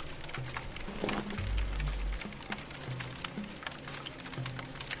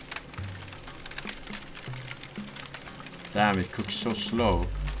 Damn, it cooks so slow.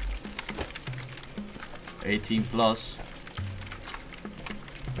 18 plus.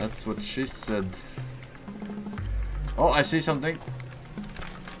 That's what she said. Oh, I see something.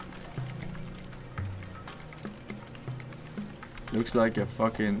 Looks like a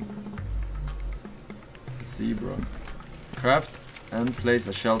fucking zebra. Craft and place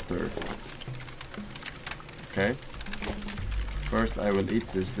a shelter. Okay. First I will eat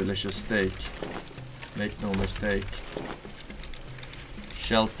this delicious steak. Make no mistake.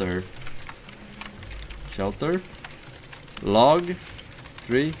 Shelter. Shelter. Log.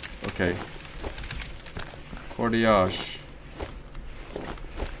 3. Okay. Cordillage.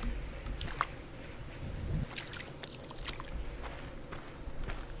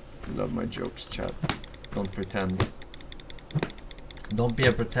 Love my jokes, chat. Don't pretend. Don't be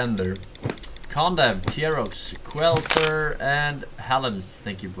a pretender. Condev, Tierox, Quelter, and Halams.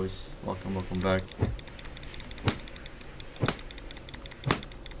 Thank you, boys. Welcome, welcome back.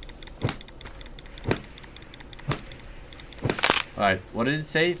 Alright, what did it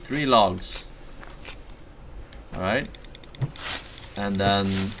say? 3 logs. Alright. And then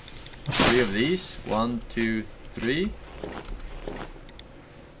 3 of these. 1, 2, 3.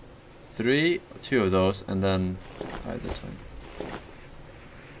 3, 2 of those, and then... Alright, that's fine.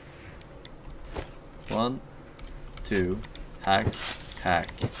 1, 2, hack,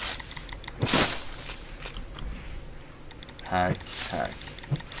 hack. Hack, hack.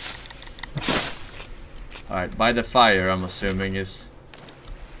 Alright, by the fire, I'm assuming, is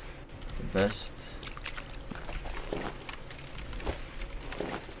the best.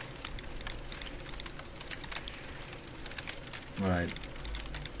 Alright,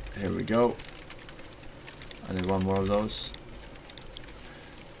 here we go. I need one more of those.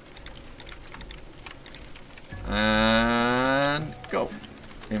 And go.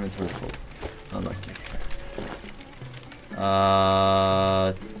 Inventory full. Unlucky.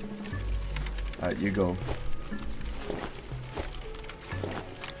 Alright, you go.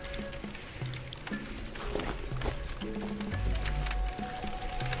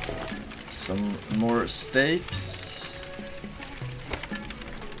 Some more steaks.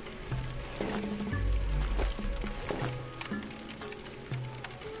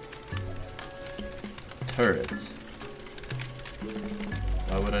 Turret.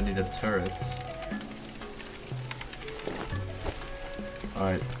 Why would I need a turret?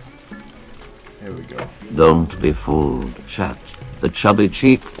 Alright. Here we go. Don't be fooled, chat. The chubby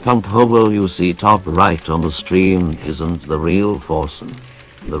cheek cunt hobo you see top right on the stream isn't the real Forsen.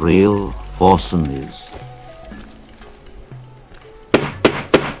 The real Forsen is...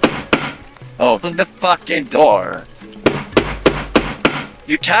 Open the fucking door.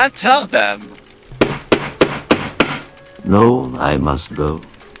 You can't tell them. No, I must go.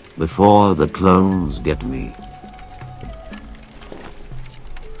 Before the clones get me.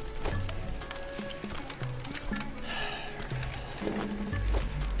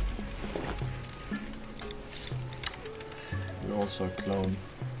 You're also a clone.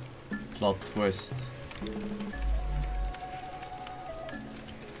 Plot twist.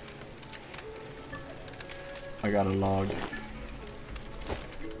 I got a log.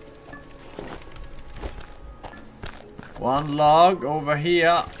 One log over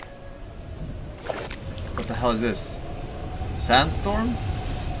here. What the hell is this? Sandstorm?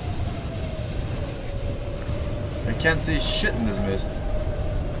 I can't see shit in this mist.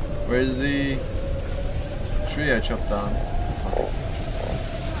 Where's the tree I chopped down?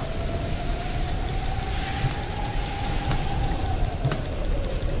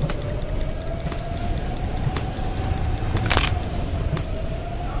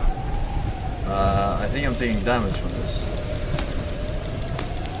 I think I'm taking damage from this.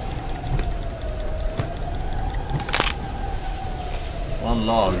 One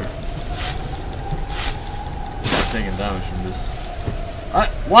log. I'm taking damage from this.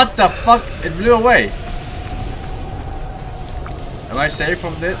 What the fuck? It blew away. Am I safe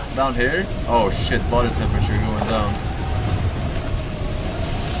from it down here? Oh shit, body temperature going down.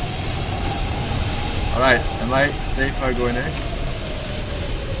 Alright, am I safe if I go in here?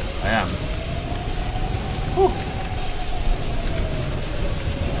 I am. Whew.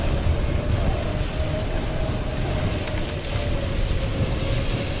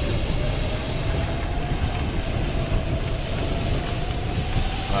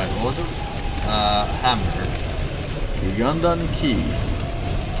 London Key.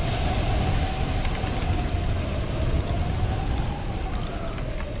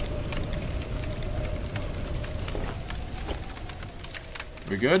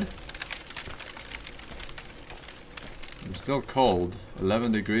 We good? I'm still cold.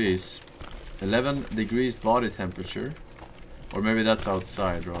 11 degrees. 11 degrees body temperature. Or maybe that's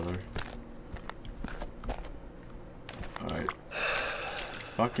outside rather. Alright.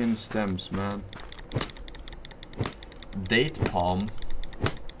 Fucking stems, man. Date palm.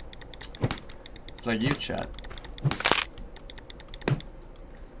 It's like you, chat.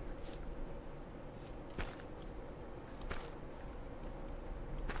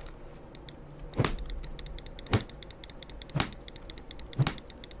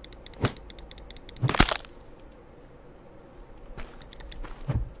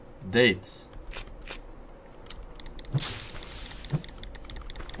 Dates.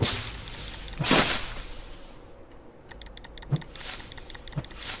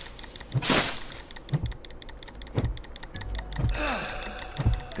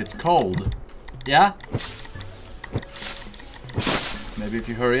 It's cold. Yeah? Maybe if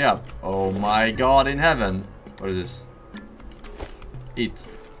you hurry up. Oh my god in heaven. What is this? Eat.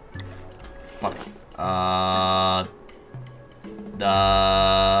 Fuck.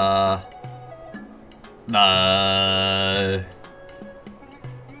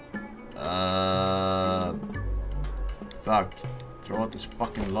 Fuck. Throw out this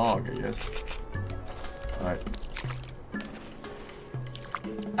fucking log, I guess. Alright.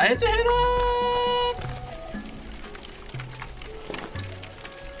 I hit the hit up!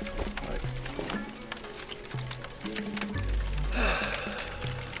 Right.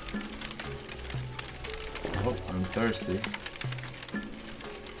 Oh, I'm thirsty.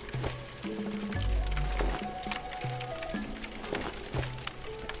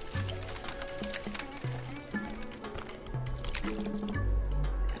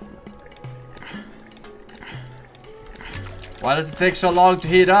 Why does it take so long to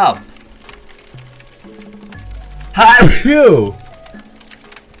heat up? How are you?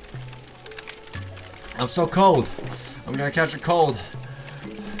 I'm so cold. I'm gonna catch a cold.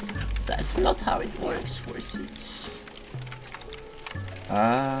 That's not how it works for you.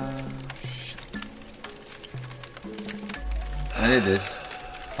 Shit. I need this.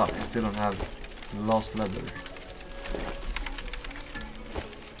 Fuck, I still don't have lost leather.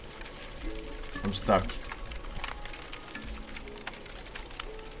 I'm stuck.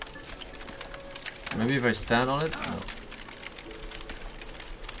 Maybe if I stand on it? No.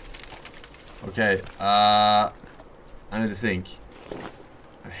 Okay, I need to think.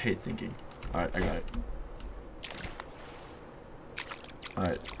 I hate thinking. Alright, I got it.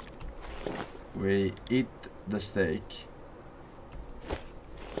 Alright. We eat the steak.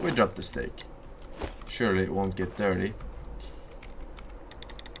 We drop the steak. Surely it won't get dirty.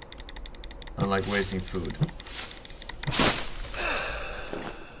 Unlike wasting food.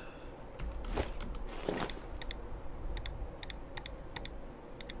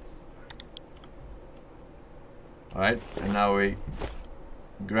 Alright, and now we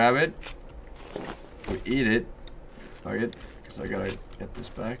grab it, we eat it, because I gotta get this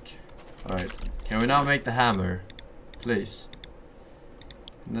back. Alright, can we now make the hammer, please?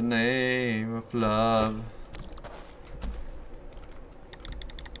 In the name of love.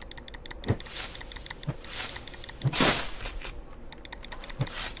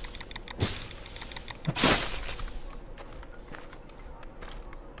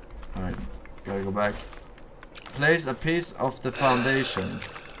 Alright, gotta go back. Place a piece of the foundation.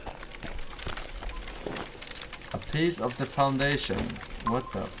 A piece of the foundation.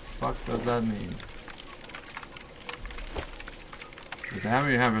 What the fuck does that mean? With the hammer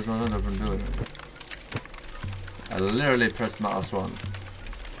you have, there's no other from doing it. I literally pressed mouse 1.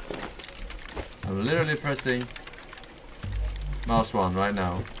 I'm literally pressing mouse 1 right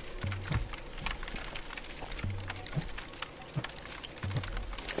now.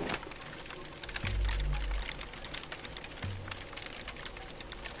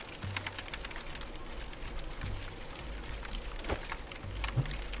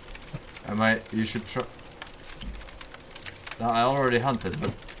 You should try. No, I already hunted,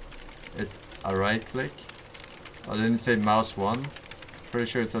 but it's a right click. I didn't say mouse 1. Pretty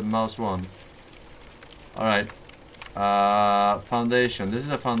sure it said mouse 1. Alright. Foundation. This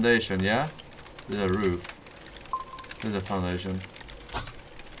is a foundation, yeah? This is a roof. This is a foundation.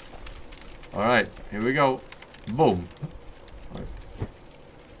 Alright, here we go. Boom. Right.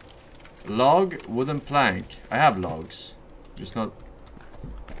 Log, wooden plank. I have logs. Just not...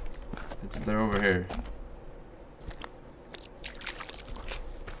 They're over here.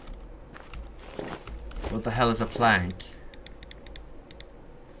 What the hell is a plank?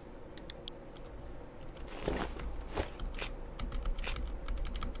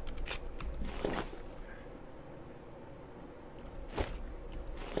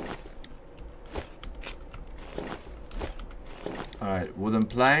 Wooden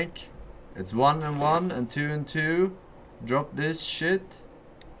plank. It's 1 and 1 and 2 and 2. Drop this shit.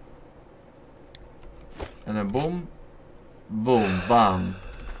 And then boom. Boom. Bam.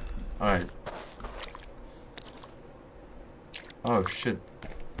 Alright. Oh shit.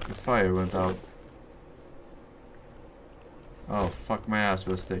 The fire went out. Oh fuck my ass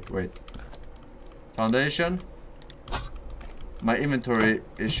with a stick. Wait. Foundation. My inventory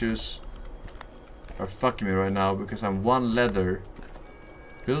issues are fucking me right now because I'm 1 leather.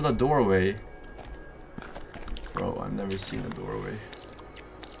 Build a doorway. Bro, I've never seen a doorway.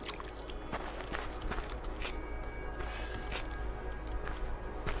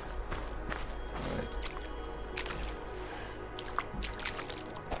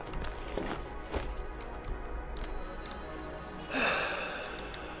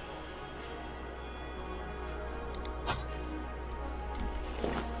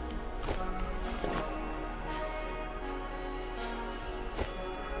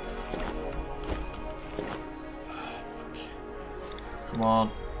 Come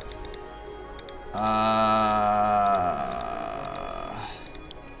on.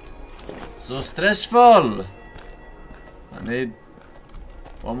 So stressful. I need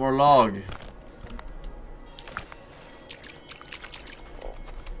 1 more log.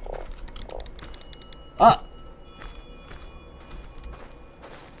 Ah!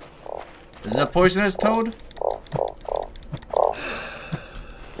 Is that poisonous toad?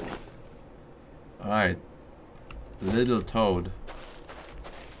 Alright. Little toad.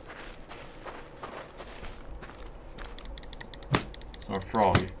 It's not a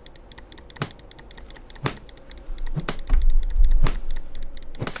frog.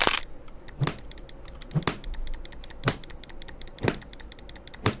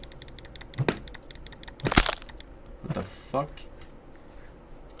 What the fuck?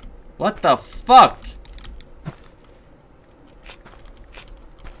 What the fuck?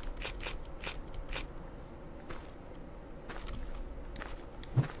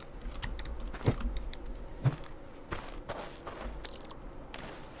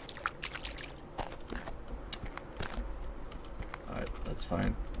 Alright, that's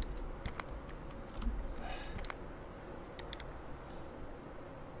fine.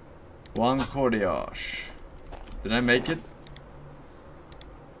 One cordage. Did I make it?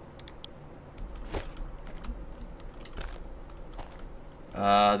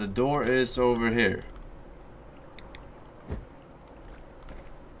 The door is over here. What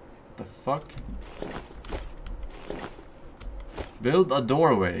the fuck? Build a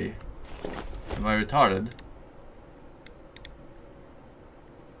doorway. Am I retarded?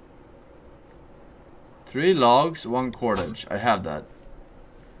 Three logs, 1 cordage. I have that.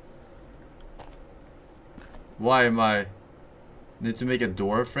 Why am I... Need to make a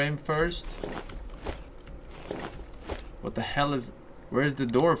door frame first? What the hell is... Where's the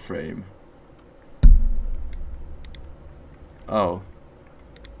door frame? Oh.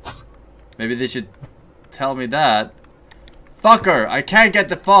 Maybe they should tell me that. Fucker! I can't get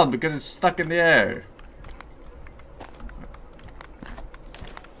the phone because it's stuck in the air.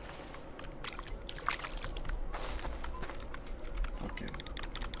 Okay.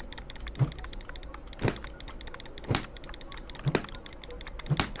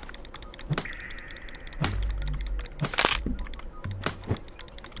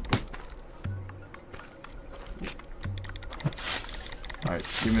 Alright,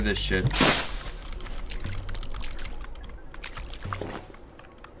 give me this shit.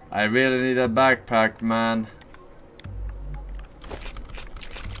 I really need a backpack, man.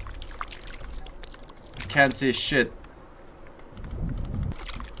 Can't see shit.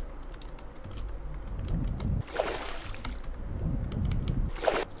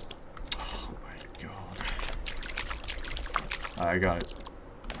 Oh my god. I got it.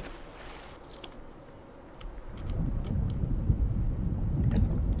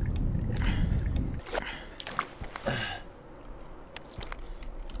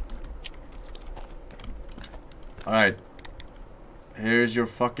 Alright. Here's your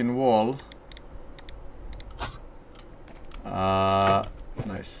fucking wall.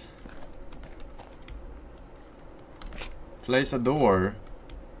 Nice. Place a door.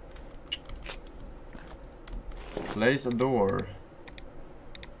 Place a door.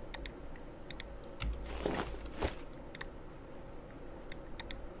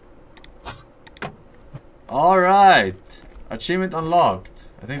 Alright. Achievement unlocked.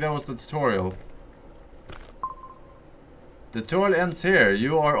 I think that was the tutorial. The tutorial ends here.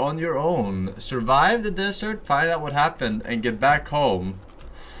 You are on your own. Survive the desert, find out what happened, and get back home.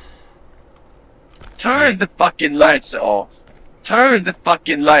 Turn the fucking lights off. Turn the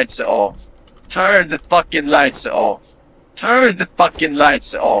fucking lights off. Turn the fucking lights off. Turn the fucking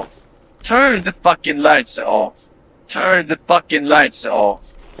lights off. Turn the fucking lights off. Turn the fucking lights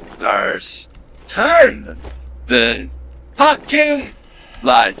off. Nurse. Turn the fucking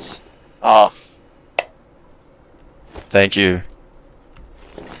lights off. Thank you.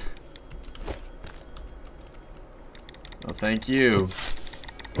 Well, thank you.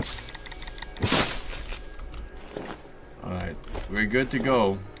 Alright, we're good to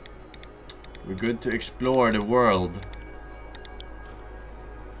go. We're good to explore the world.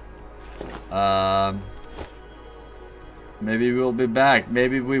 Maybe we'll be back,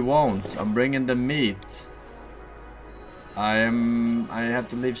 maybe we won't. I'm bringing the meat. I have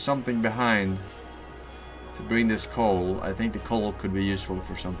to leave something behind to bring this coal. I think the coal could be useful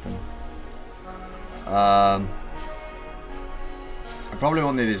for something. I probably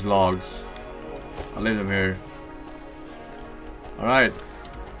won't need these logs. I'll leave them here. Alright,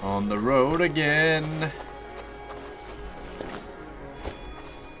 on the road again.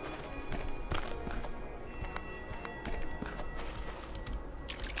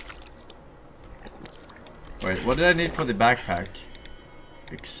 Wait, what did I need for the backpack?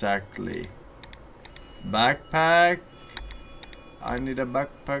 Exactly. Backpack. I need a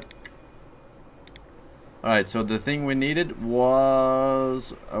backpack. Alright, so the thing we needed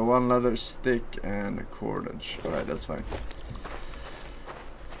was a 1 leather stick and a cordage. Alright, that's fine.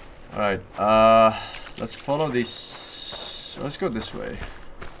 Alright, let's follow these. Let's go this way.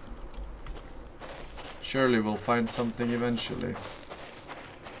 Surely we'll find something eventually.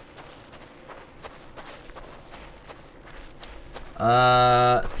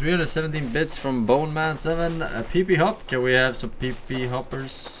 317 bits from Bone Man 7. PP hop. Can we have some PP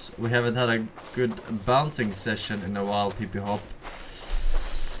hoppers? We haven't had a good bouncing session in a while. PP hop.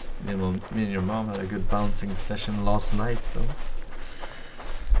 Me and your mom had a good bouncing session last night though.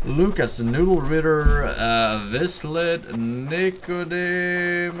 Lucas, Noodle Ritter, Vislet,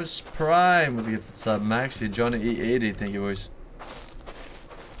 Nicodemus Prime. I think it's Maxi, Johnny E80. Thank you boys.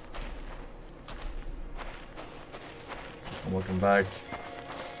 Welcome back.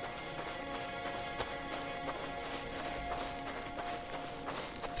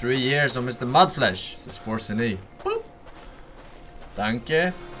 "3 years on Mr. Mudflesh," says Forsen E. Boop.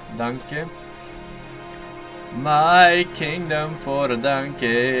 Danke, danke. My kingdom for a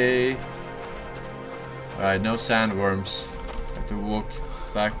donkey. Alright, no sandworms. Have to walk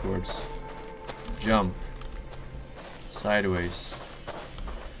backwards. Jump. Sideways.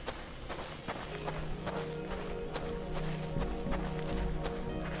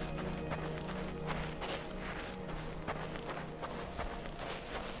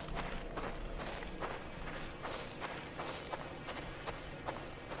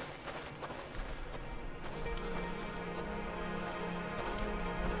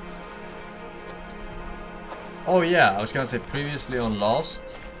 Oh yeah, I was gonna say previously on Lost,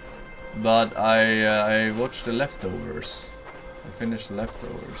 but I watched The Leftovers. I finished The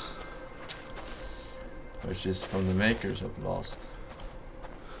Leftovers, which is from the makers of Lost.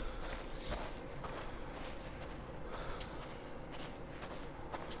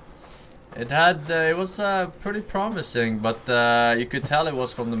 It was pretty promising, but you could tell it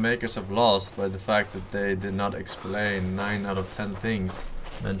was from the makers of Lost by the fact that they did not explain 9 out of 10 things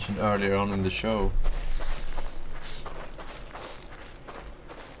mentioned earlier on in the show.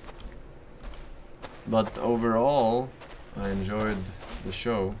 But overall, I enjoyed the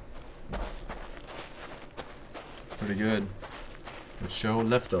show. Pretty good. Which show?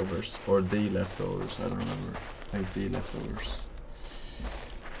 Leftovers. Or The Leftovers. I don't remember. I think The Leftovers.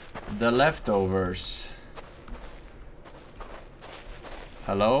 The Leftovers.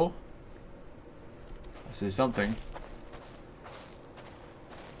 Hello? I see something.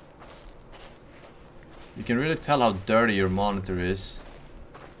 You can really tell how dirty your monitor is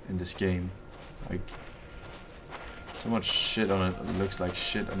in this game. Like, so much shit on it, it looks like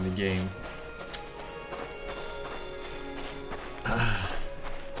shit in the game.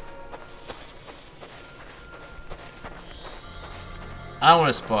 I don't want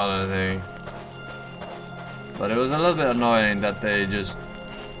to spoil anything, but it was a little bit annoying that they just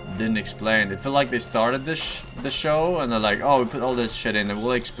didn't explain. It felt like they started the show and they're like, oh, we put all this shit in and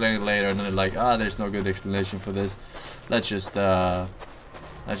we'll explain it later, and then they're like, ah, there's no good explanation for this. Let's just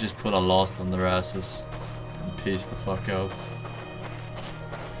put a Lost on their asses and peace the fuck out.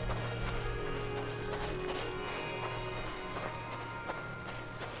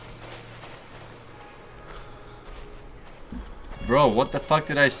 Bro, what the fuck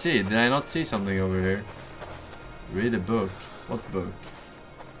did I see? Did I not see something over here? Read a book. What book?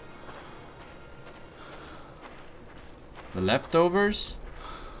 The Leftovers?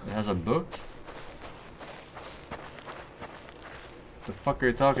 It has a book? The fuck are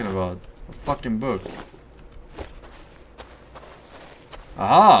you talking about? A fucking book.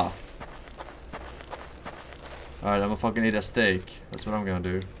 Aha! Alright, I'm gonna fucking eat a steak. That's what I'm gonna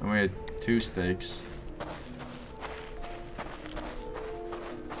do. I'm gonna eat 2 steaks.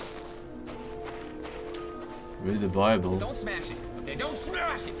 Read the Bible. Don't smash it. Okay, don't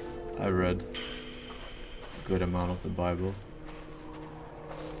smash it. I read a good amount of the Bible.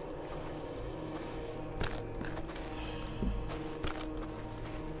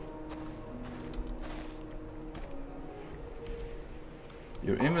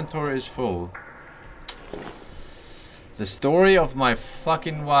 Your inventory is full. The story of my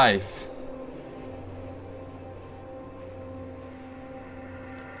fucking wife.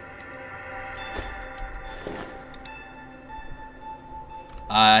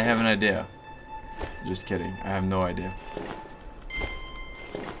 I have an idea. Just kidding. I have no idea.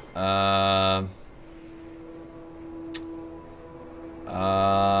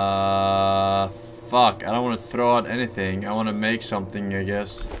 Fuck. I don't want to throw out anything. I want to make something, I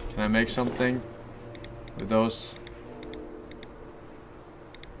guess. Can I make something with those?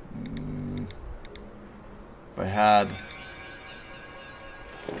 If I had...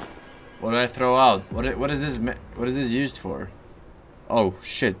 What did I throw out? What is this used for? Oh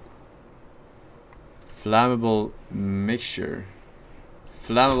shit. Flammable mixture.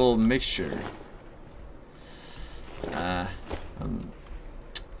 Flammable mixture.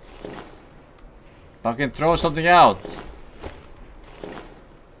 Fucking throw something out.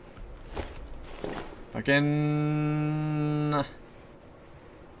 Fucking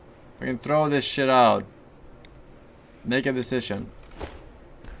throw this shit out. Make a decision.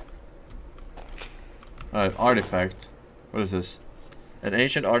 Alright, artifact. What is this? An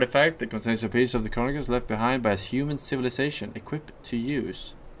ancient artifact that contains a piece of the chronicles left behind by a human civilization, equipped to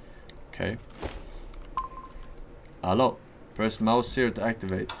use. Okay. Hello. Press mouse 0 to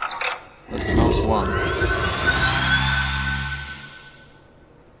activate. That's mouse 1.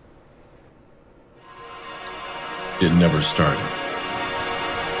 It never started.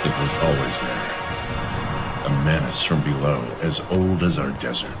 It was always there. A menace from below, as old as our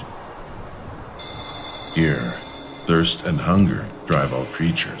desert. Here, thirst and hunger drive all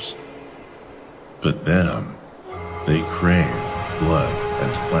creatures. But them, they crave blood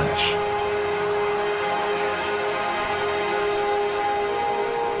and flesh.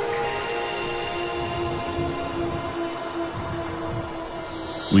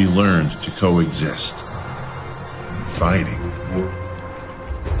 We learned to coexist, fighting.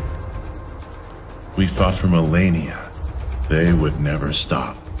 We fought for millennia. They would never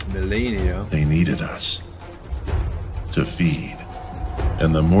stop. Millennia? They needed us to feed.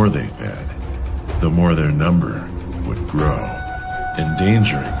 And the more they fed, the more their number would grow,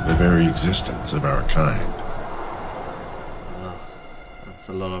 endangering the very existence of our kind. That's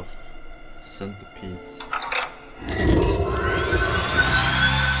a lot of centipedes.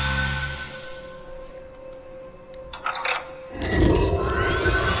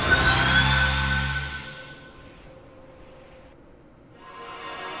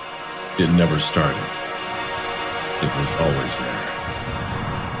 It never started. It was always there.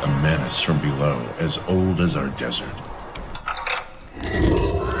 A menace from below, as old as our desert.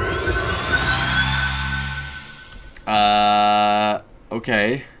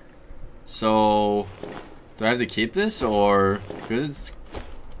 Okay. So, do I have to keep this, or... Because it's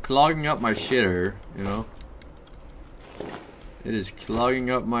clogging up my shitter, you know? It is clogging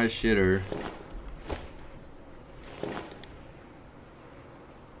up my shitter.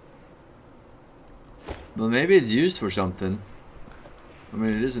 But maybe it's used for something. I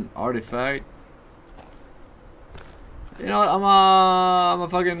mean, it is an artifact. You know what?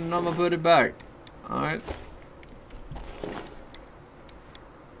 I'm gonna put it back. Alright.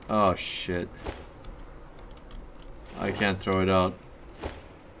 Oh shit. I can't throw it out.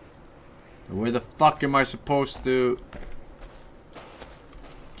 Where the fuck am I supposed to...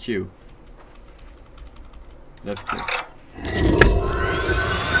 Q. Left click.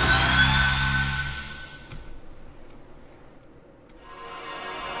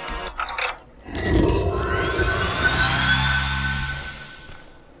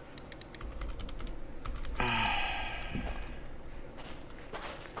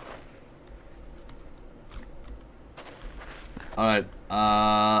 Alright,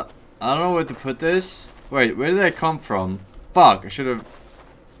 I don't know where to put this. Wait, where did I come from? Fuck, I should've...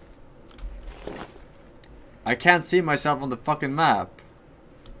 I can't see myself on the fucking map.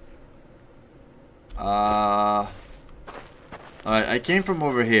 Alright, I came from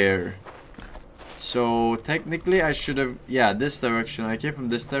over here. So, technically I should've... Yeah, this direction. I came from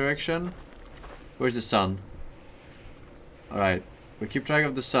this direction. Where's the sun? Alright. We keep track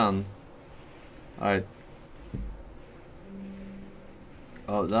of the sun. Alright.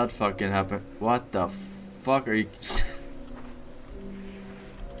 Oh, that fucking happened. What the fuck are you...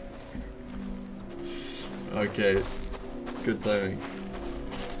 Okay. Good timing.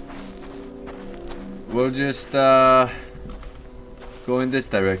 We'll just, go in this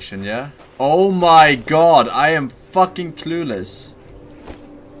direction, yeah? Oh my god, I am fucking clueless.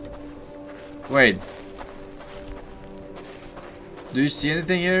 Wait. Do you see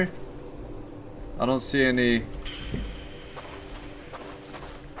anything here? I don't see any...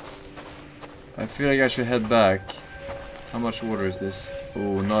 I feel like I should head back. How much water is this?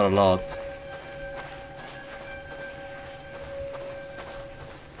 Oh, not a lot.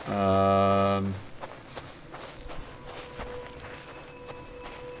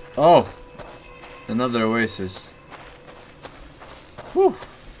 Oh! Another oasis. Whew!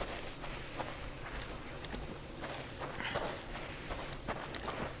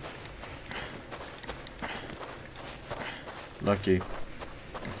 Lucky.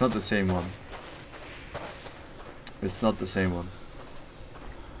 It's not the same one. It's not the same one.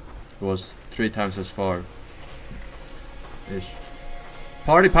 It was 3 times as far. Ish.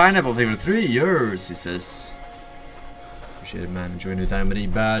 Party Pineapple for 3 years, he says. Appreciate it, man. Enjoy new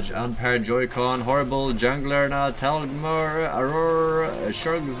Diamond badge. Unpaired Joy-Con, Horrible, Junglerna, Talgmur, Aurora,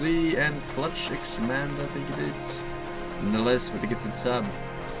 Shark Z, and Clutch X-Man, I think it is. Nonetheless, with the gifted sub.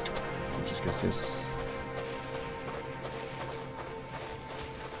 I'll just get this.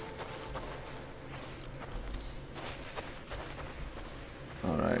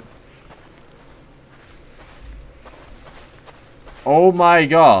 Alright. Oh my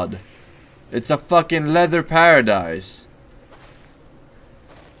god. It's a fucking leather paradise.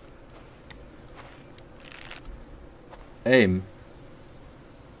 Aim.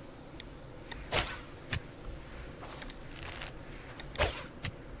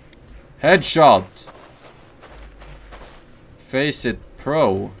 Headshot. Face it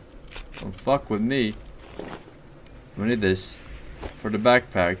pro. Don't fuck with me. We need this. For the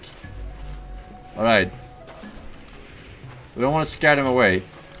backpack. Alright. We don't want to scare them away.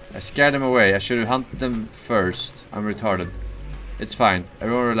 I scared them away. I should have hunted them first. I'm retarded. It's fine.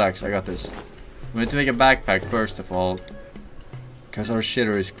 Everyone relax. I got this. We need to make a backpack first of all. Because our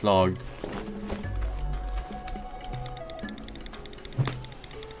shitter is clogged.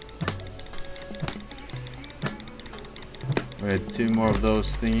 Wait, 2 more of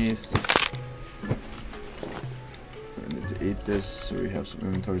those thingies. We need to eat this so we have some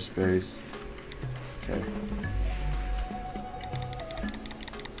inventory space. Okay.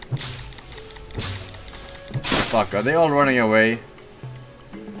 Fuck, are they all running away?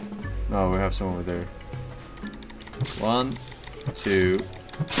 No, we have some over there. 1, 2,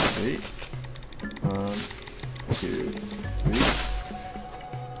 3. 1, 2,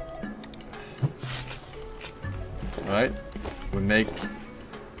 3. Alright. We make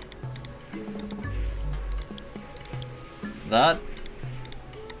that.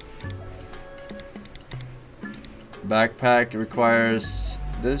 Backpack requires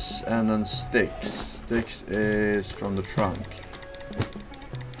this and then sticks. Sticks is from the trunk.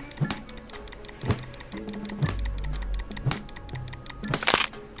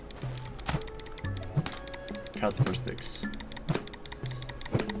 Cut for sticks.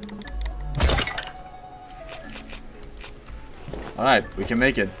 Alright, we can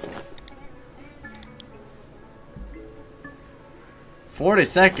make it. 40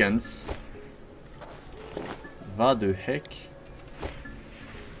 seconds? Vad du heck?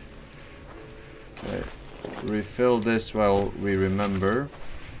 Okay, refill this while we remember.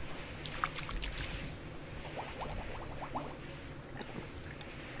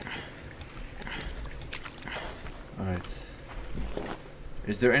 Alright.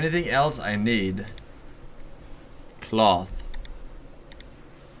 Is there anything else I need? Cloth.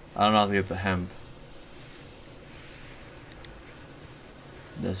 I don't know how to get the hemp.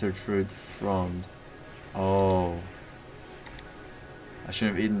 Desert fruit frond. Oh. I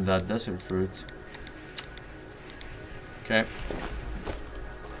shouldn't have eaten that desert fruit. Okay.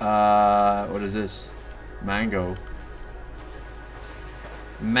 What is this? Mango.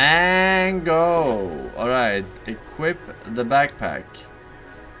 Mango! Alright, equip the backpack.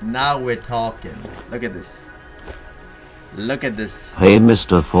 Now we're talking. Look at this. Look at this. Hey,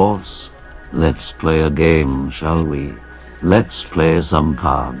 Mr. Force. Let's play a game, shall we? Let's play some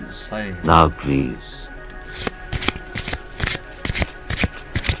cards. Now, please.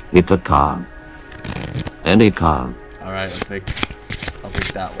 Hit a card. Any card. Alright, I'll pick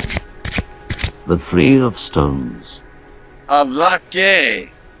that one. The 3 of stones.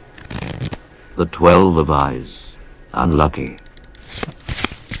 Unlucky! The 12 of eyes. Unlucky.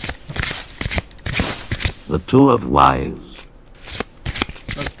 The Two of Wives.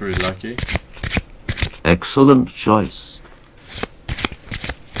 That's pretty lucky. Excellent choice.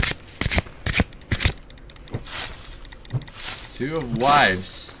 Two of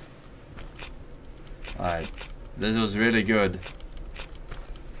Wives. Alright. This was really good.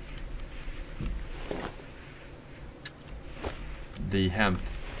 The hemp.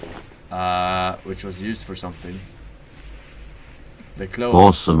 Which was used for something. The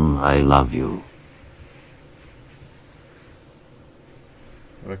clothes. Forsen, I love you.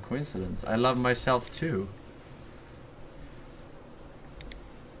 What a coincidence. I love myself too.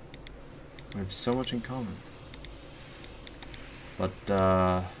 We have so much in common. But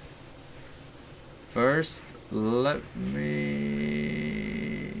first let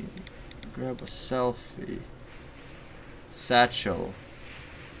me grab a selfie. Satchel.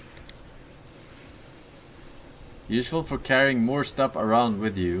 Useful for carrying more stuff around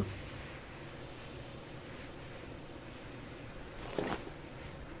with you.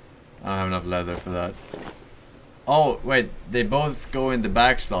 I don't have enough leather for that. Oh, wait, they both go in the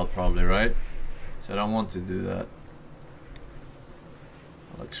back slot probably, right? So I don't want to do that.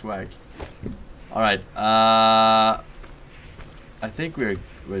 I like swag. Alright, I think we're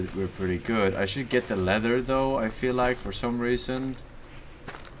pretty good. I should get the leather though, I feel like, for some reason.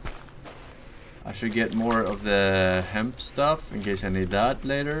 I should get more of the hemp stuff in case I need that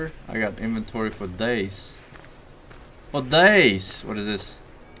later. I got inventory for days. For days! What is this?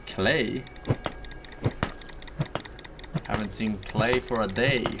 Clay? Haven't seen clay for a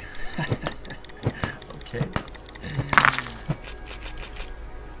day. Okay.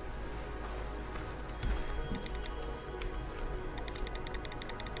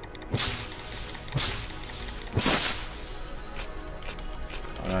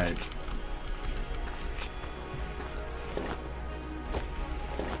 Alright.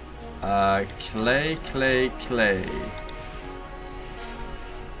 Clay.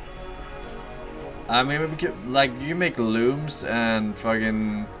 I mean, we could, like, you make looms and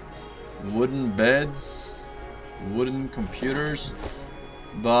fucking wooden beds, wooden computers,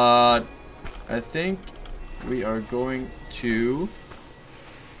 but I think we are going to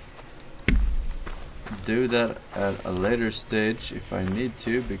do that at a later stage if I need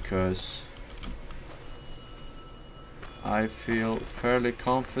to, because I feel fairly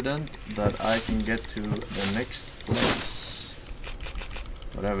confident that I can get to the next place,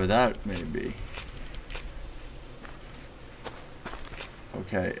 whatever that may be.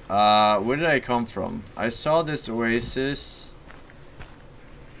 Okay, where did I come from? I saw this oasis.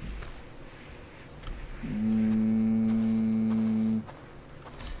 I'm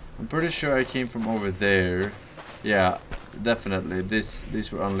pretty sure I came from over there. Yeah, definitely.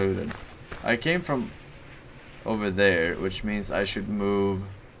 These were unlooted. I came from over there, which means I should move.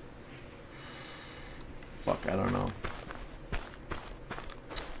 Fuck, I don't know.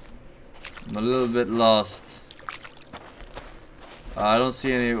 I'm a little bit lost. I don't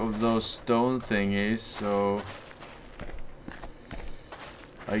see any of those stone thingies, so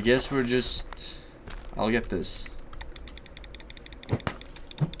I guess we're just... I'll get this.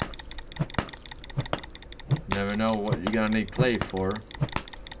 Never know what you're gonna need clay for.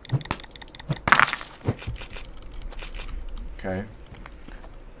 Okay.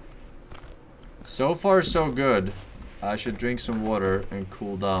 So far so good. I should drink some water and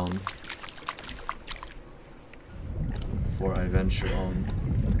cool down before I venture on.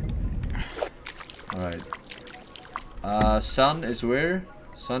 Alright. Sun is where?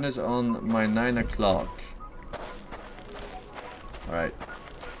 Sun is on my 9 o'clock. Alright.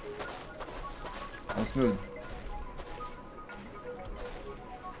 Let's move.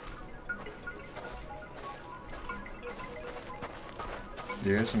 Do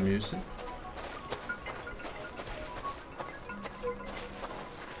you hear some music?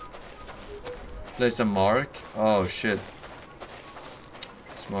 Place a mark? Oh shit.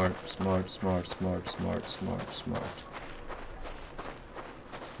 Smart.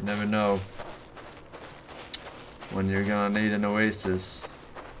 You never know when you're gonna need an oasis.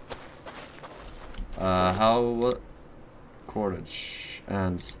 What? Cordage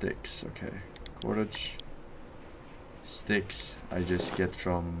and sticks. Okay. Cordage. Sticks I just get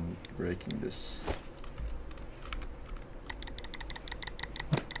from breaking this.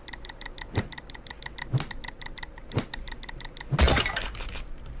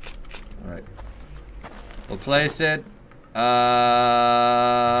 Alright. We'll place it.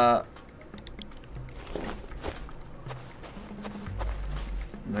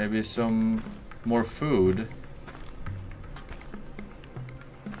 Maybe some more food.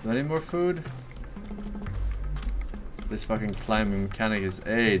 Do I need more food? This fucking climbing mechanic is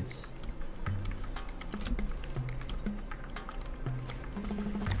AIDS.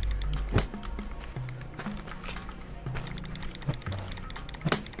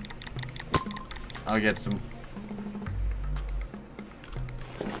 I'll get some.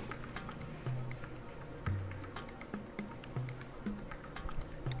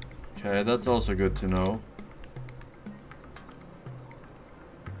 Okay, that's also good to know.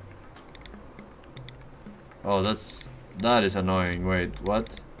 Oh, that is annoying. Wait,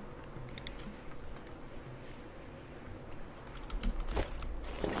 what?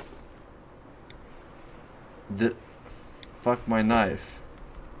 Fuck my knife.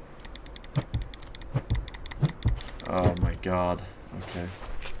 Oh my god. Okay.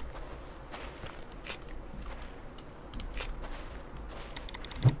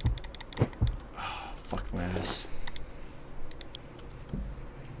 Oh, fuck my ass.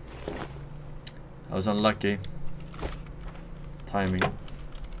 I was unlucky. Timing.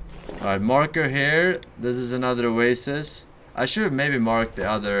 Alright, marker here. This is another oasis. I should have maybe marked the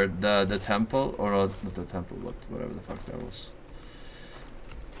other, the temple, or not the temple, but whatever the fuck that was.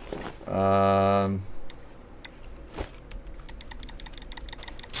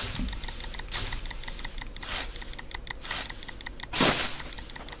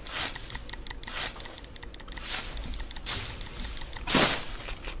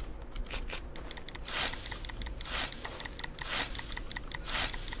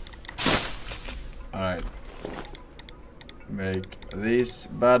 Alright. Make these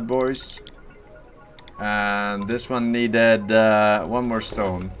bad boys. And this one needed one more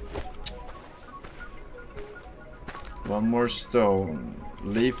stone. One more stone.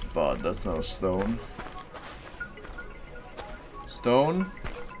 Leaf bud, that's not a stone. Stone.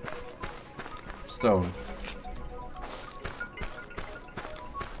 Stone.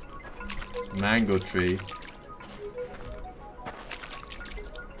 Mango tree.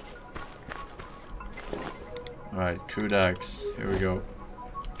 Alright, crude axe. Here we go.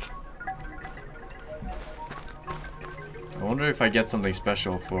 I wonder if I get something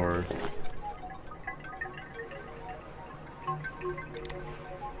special for...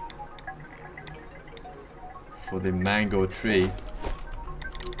 the mango tree.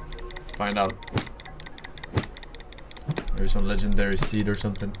 Let's find out. Maybe some legendary seed or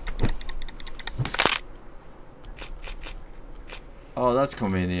something. Oh, that's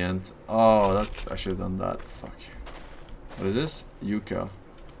convenient. Oh, that I should have done that. Fuck. What is this? Yucca.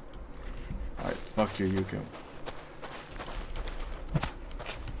 Alright, fuck your yucca.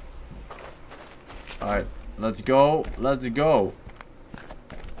 Alright, let's go. Let's go.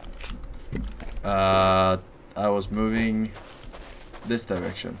 I was moving this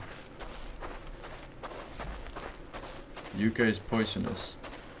direction. Yucca is poisonous.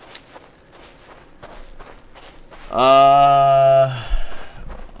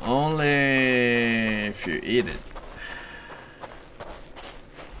 Only if you eat it.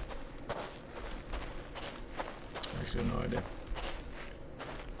 Actually, no idea.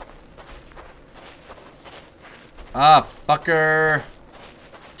 Ah, fucker!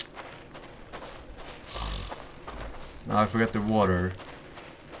 Now I forgot the water.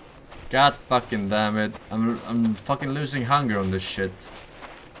 God fucking damn it! I'm fucking losing hunger on this shit.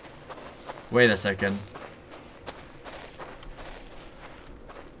 Wait a second.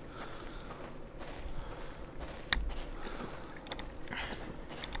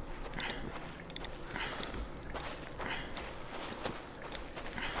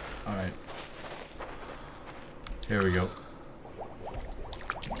 Alright. Here we go.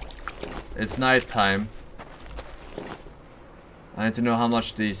 It's night time. I need to know how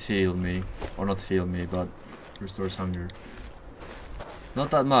much these heal me. Or not heal me, but restores hunger. Not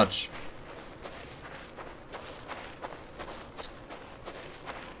that much.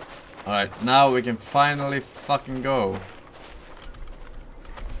 Alright, now we can finally fucking go.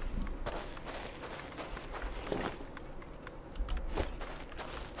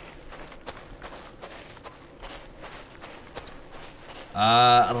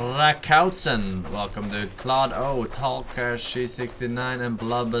 Rakautzen, welcome dude. Claude O, Talker, She69, and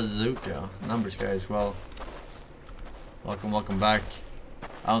Blood Bazooka. Numbers guys, well. Welcome, welcome back.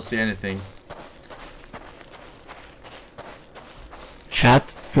 I don't see anything. Chat,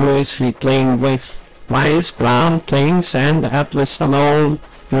 who is he playing with? Why is Brown playing Sand Atlas alone?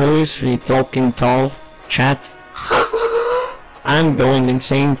 Who is he talking tall? Chat. I'm going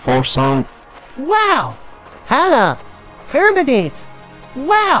insane for song. Wow! Haha! Hermidate!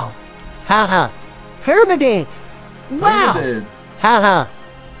 Wow! Haha! Hermidate! Wow! Haha!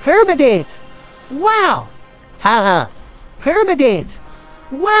 Hermidate! Wow! Haha! Hermidate!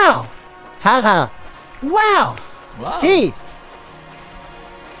 Wow! Haha! Wow! See!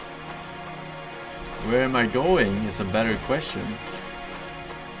 Where am I going is a better question.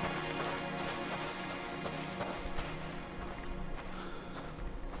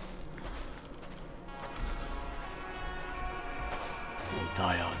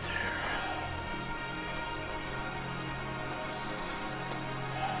 die out there.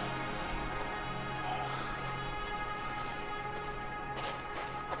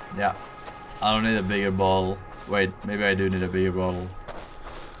 Yeah, I don't need a bigger bottle. Wait, maybe I do need a bigger bottle.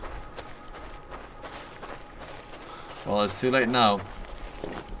 Well, it's too late now.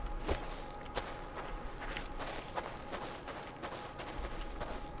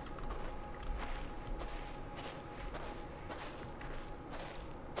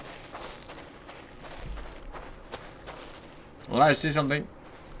 Well, I see something.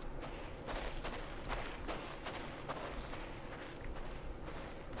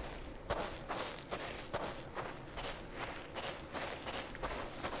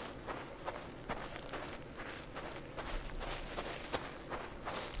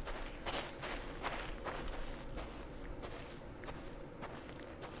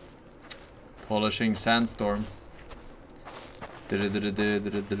 Polishing sandstorm.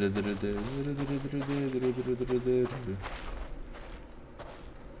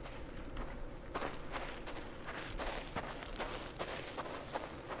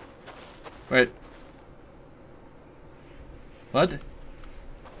 Wait. What?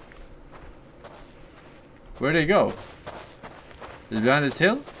 Where'd he go? Is he behind this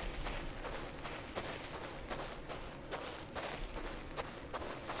hill?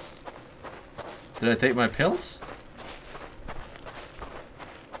 Did I take my pills?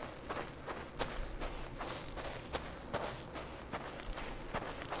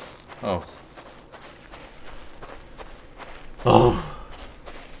 Oh. Oh.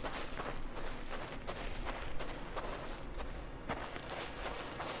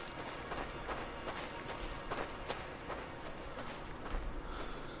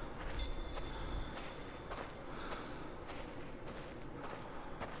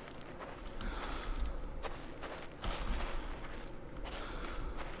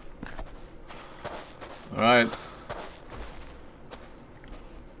 Alright.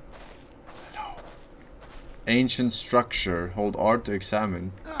 Ancient structure. Hold R to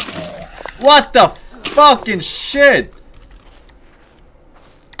examine. What the fucking shit?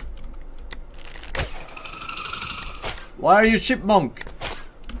 Why are you chipmunk?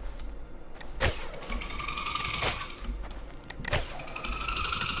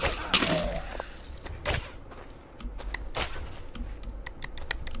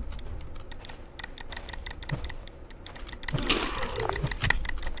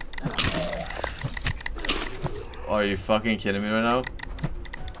 Are you fucking kidding me right now?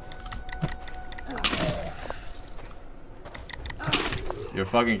 You're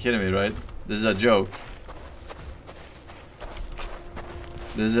fucking kidding me, right? This is a joke.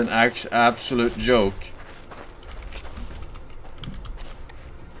 This is an absolute joke.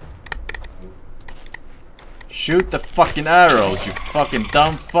 Shoot the fucking arrows, you fucking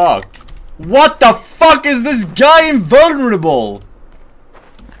dumb fuck. What the fuck is this guy invulnerable?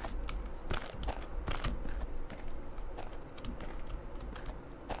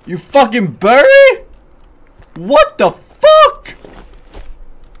 You fucking bury? What the fuck?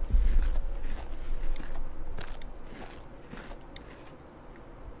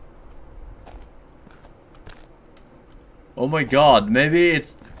 Oh my god, maybe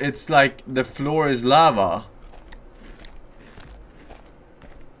it's like the floor is lava.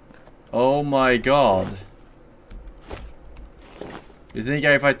 Oh my god. You think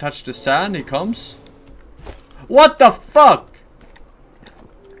if I touch the sand he comes? What the fuck?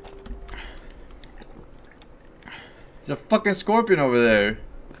 There's a fucking scorpion over there.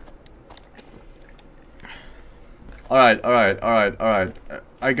 Alright.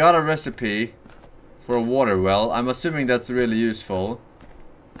 I got a recipe for a water well. I'm assuming that's really useful.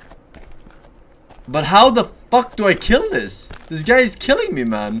 But how the fuck do I kill this? This guy is killing me,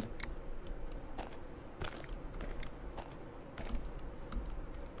 man.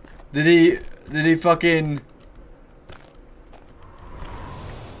 Did he fucking...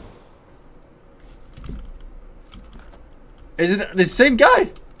 Is it the same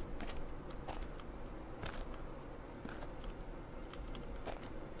guy?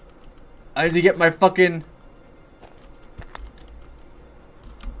 I need to get my fucking...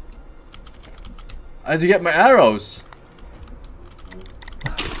 I need to get my arrows.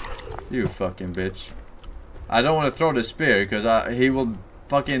 You fucking bitch. I don't want to throw the spear because he will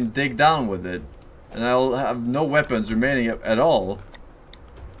fucking dig down with it. And I'll have no weapons remaining at all.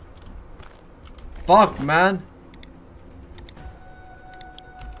 Fuck, man.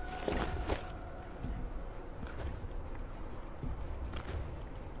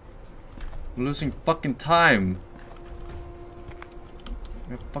 I'm losing fucking time.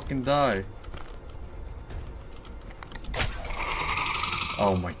 I'm gonna fucking die.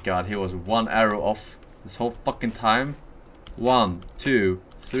 Oh my god, he was one arrow off this whole fucking time. 1, 2,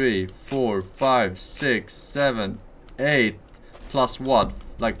 3, 4, 5, 6, 7, 8. Plus what?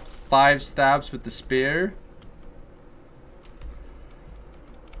 Like 5 stabs with the spear?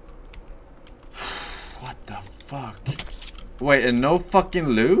 What the fuck? Wait, and no fucking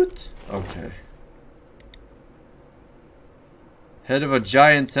loot? Okay. Head of a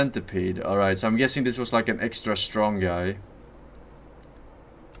giant centipede. Alright, so I'm guessing this was like an extra strong guy.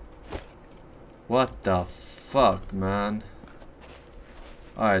 What the fuck, man?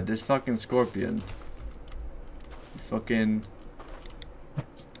 Alright, this fucking scorpion. Fucking...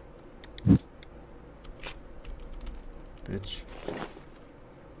 bitch.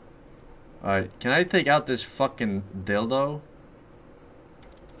 Alright, can I take out this fucking dildo?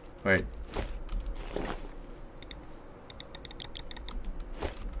 Wait.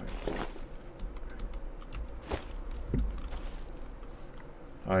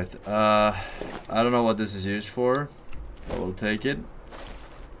 Alright, I don't know what this is used for, but we'll take it.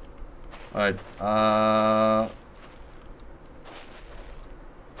 Alright,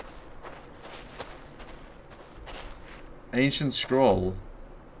 ancient scroll.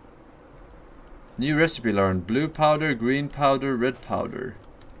 New recipe learned. Blue powder, green powder, red powder.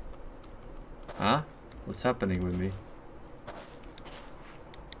 Huh? What's happening with me?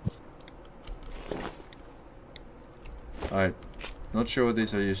 Alright. Not sure what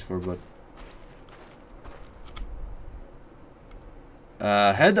these are used for, but...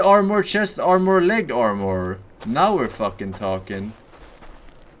 head armor, chest armor, leg armor. Now we're fucking talking.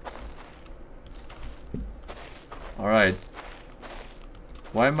 Alright.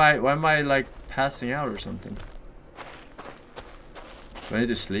 Why am I like passing out or something? Do I need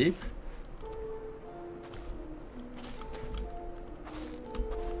to sleep?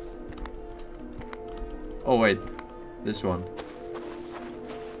 Oh wait. This one.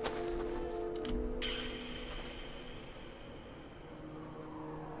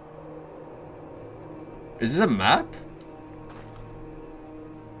 Is this a map?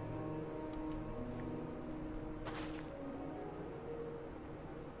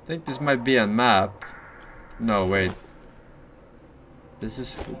 I think this might be a map. No, wait. This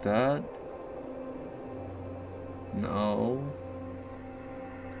is for that? No.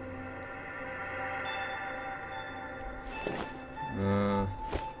 No,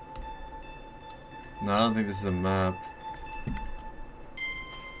 I don't think this is a map.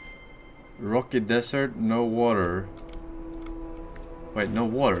 Rocky desert, no water. Wait, no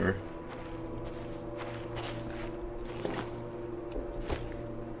water?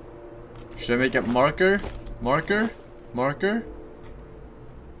 Should I make a marker? Marker? Marker?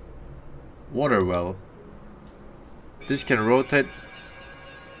 Water well. This can rotate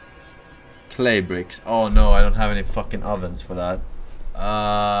clay bricks. Oh no, I don't have any fucking ovens for that.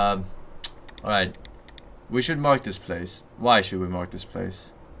 Alright. We should mark this place. Why should we mark this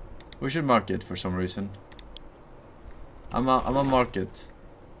place? We should mark it for some reason. I'm a mark it.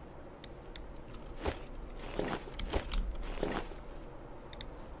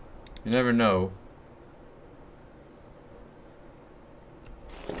 You never know.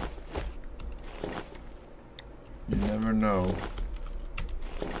 You never know.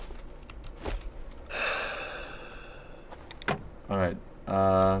 Alright,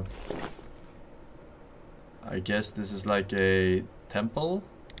 I guess this is like a temple?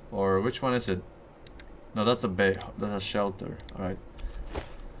 Or which one is it? No, that's a that's a shelter. Alright.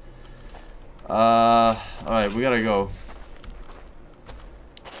 Alright, we gotta go.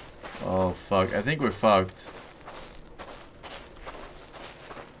 Oh fuck, I think we're fucked.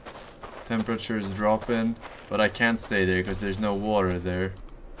 Temperature is dropping, but I can't stay there because there's no water there.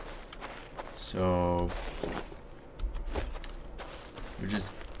 So we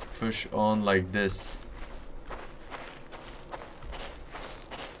just push on like this.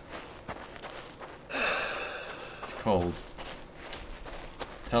 It's cold.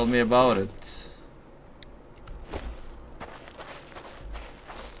 Tell me about it.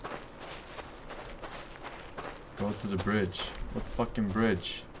 Go to the bridge. What fucking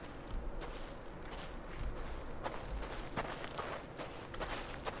bridge?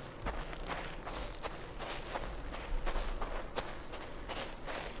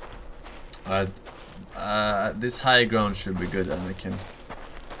 This high ground should be good, Anakin.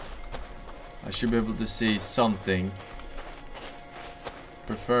 I should be able to see something.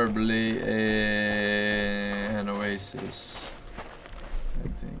 Preferably an oasis, I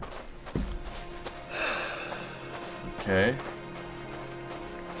think. Okay.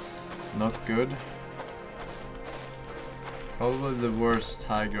 Not good. Probably the worst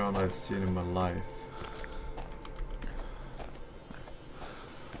high ground I've seen in my life.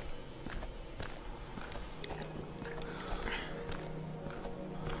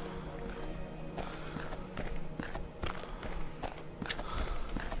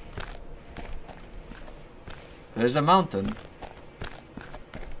 There's a mountain.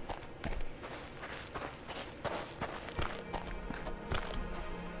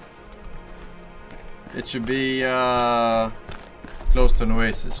 It should be close to an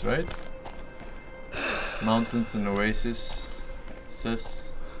oasis, right? Mountains and oasis.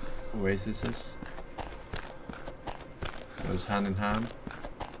 Oases. Goes hand in hand.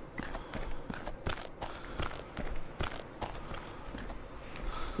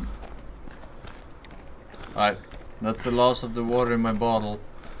 Alright, that's the loss of the water in my bottle.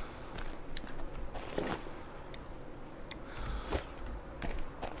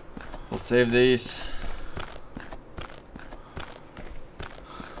 We'll save these.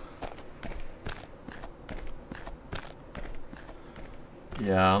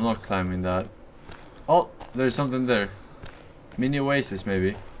 Yeah, I'm not climbing that. Oh, there's something there. Mini oasis,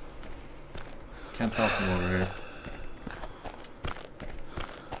 maybe. Can't tell from over here.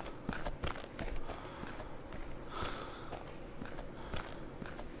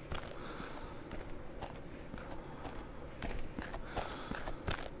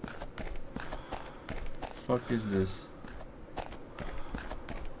 Fuck is this?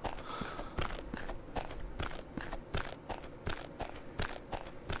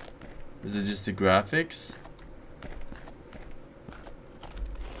 Is it just the graphics?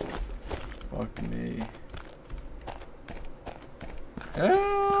 Fuck me.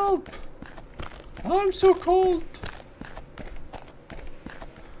 Help! I'm so cold!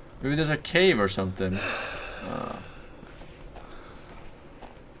 Maybe there's a cave or something.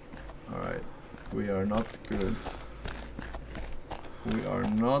 Alright. We are not good. We are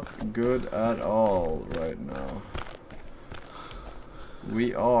not good at all right now.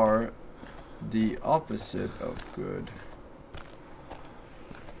 We are the opposite of good.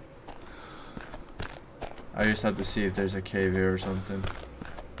 I just have to see if there's a cave here or something.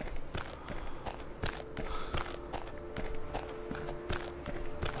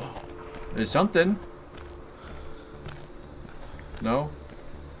 There's something. No?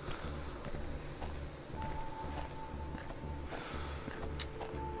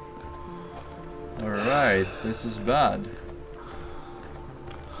 Alright, this is bad.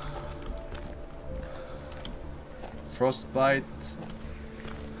 Frostbite.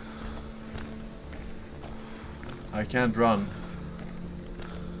 I can't run.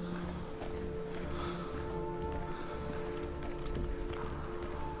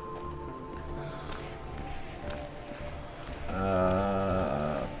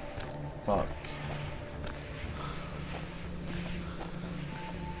 Fuck.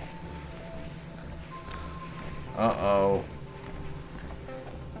 Uh-oh.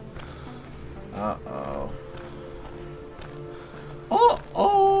 Uh-oh.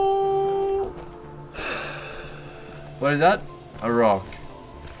 Uh-oh! What is that? A rock.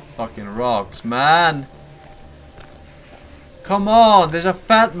 Fucking rocks, man! Come on! There's a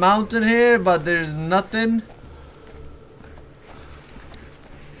fat mountain here, but there's nothing.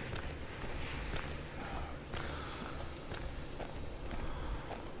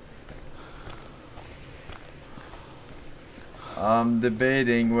 I'm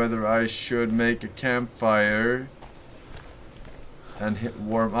debating whether I should make a campfire and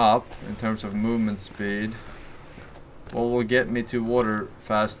warm up in terms of movement speed. What will get me to water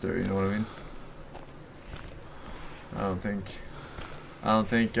faster, you know what I mean? I don't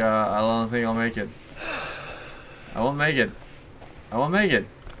think I'll make it. I won't make it. I won't make it.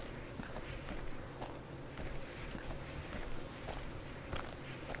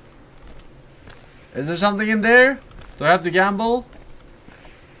 Is there something in there? Do I have to gamble?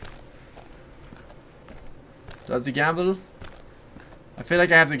 Do I have to gamble? I feel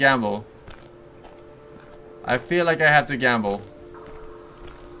like I have to gamble. I feel like I have to gamble.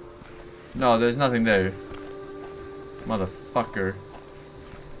 No, there's nothing there. Motherfucker.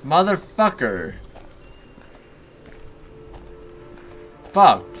 Motherfucker.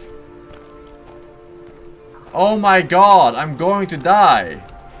 Fuck. Oh my god, I'm going to die.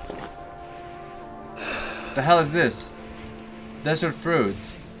 The hell is this? Desert fruit.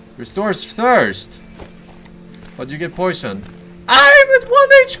 Restores thirst. But you get poisoned. I'm at 1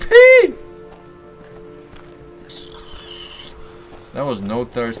 HP! That was no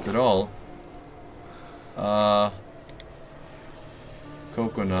thirst at all.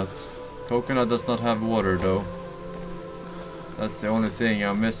 Coconut. Coconut does not have water though. That's the only thing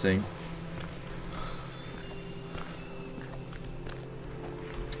I'm missing.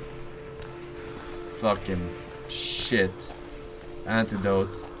 Fucking shit.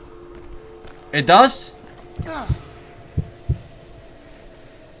 Antidote. It does?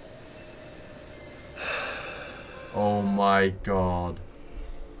 Oh my god.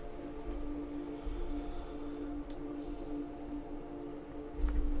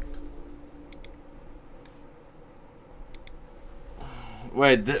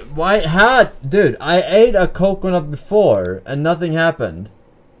 Wait, why? How? Dude, I ate a coconut before and nothing happened.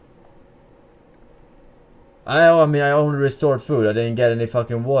 I mean, I only restored food. I didn't get any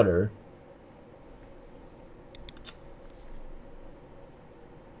fucking water.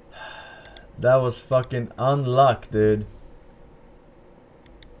 That was fucking unluck, dude.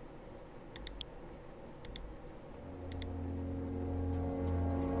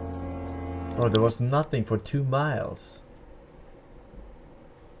 Bro, there was nothing for 2 miles.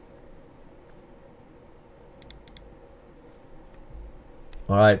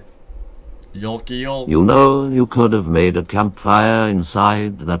 Alright. Yolky yolk. You know, you could have made a campfire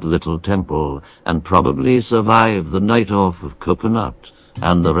inside that little temple and probably survived the night off of coconut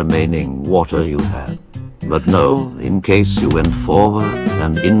and the remaining water you had. But no, in case you went forward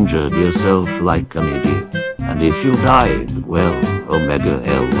and injured yourself like an idiot. And if you died, well, Omega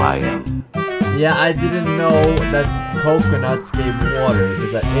LYL. Yeah, I didn't know that coconuts gave water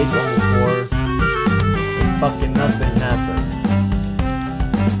because I ate one before and fucking nothing happened.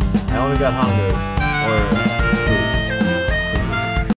 I only got hungry. Or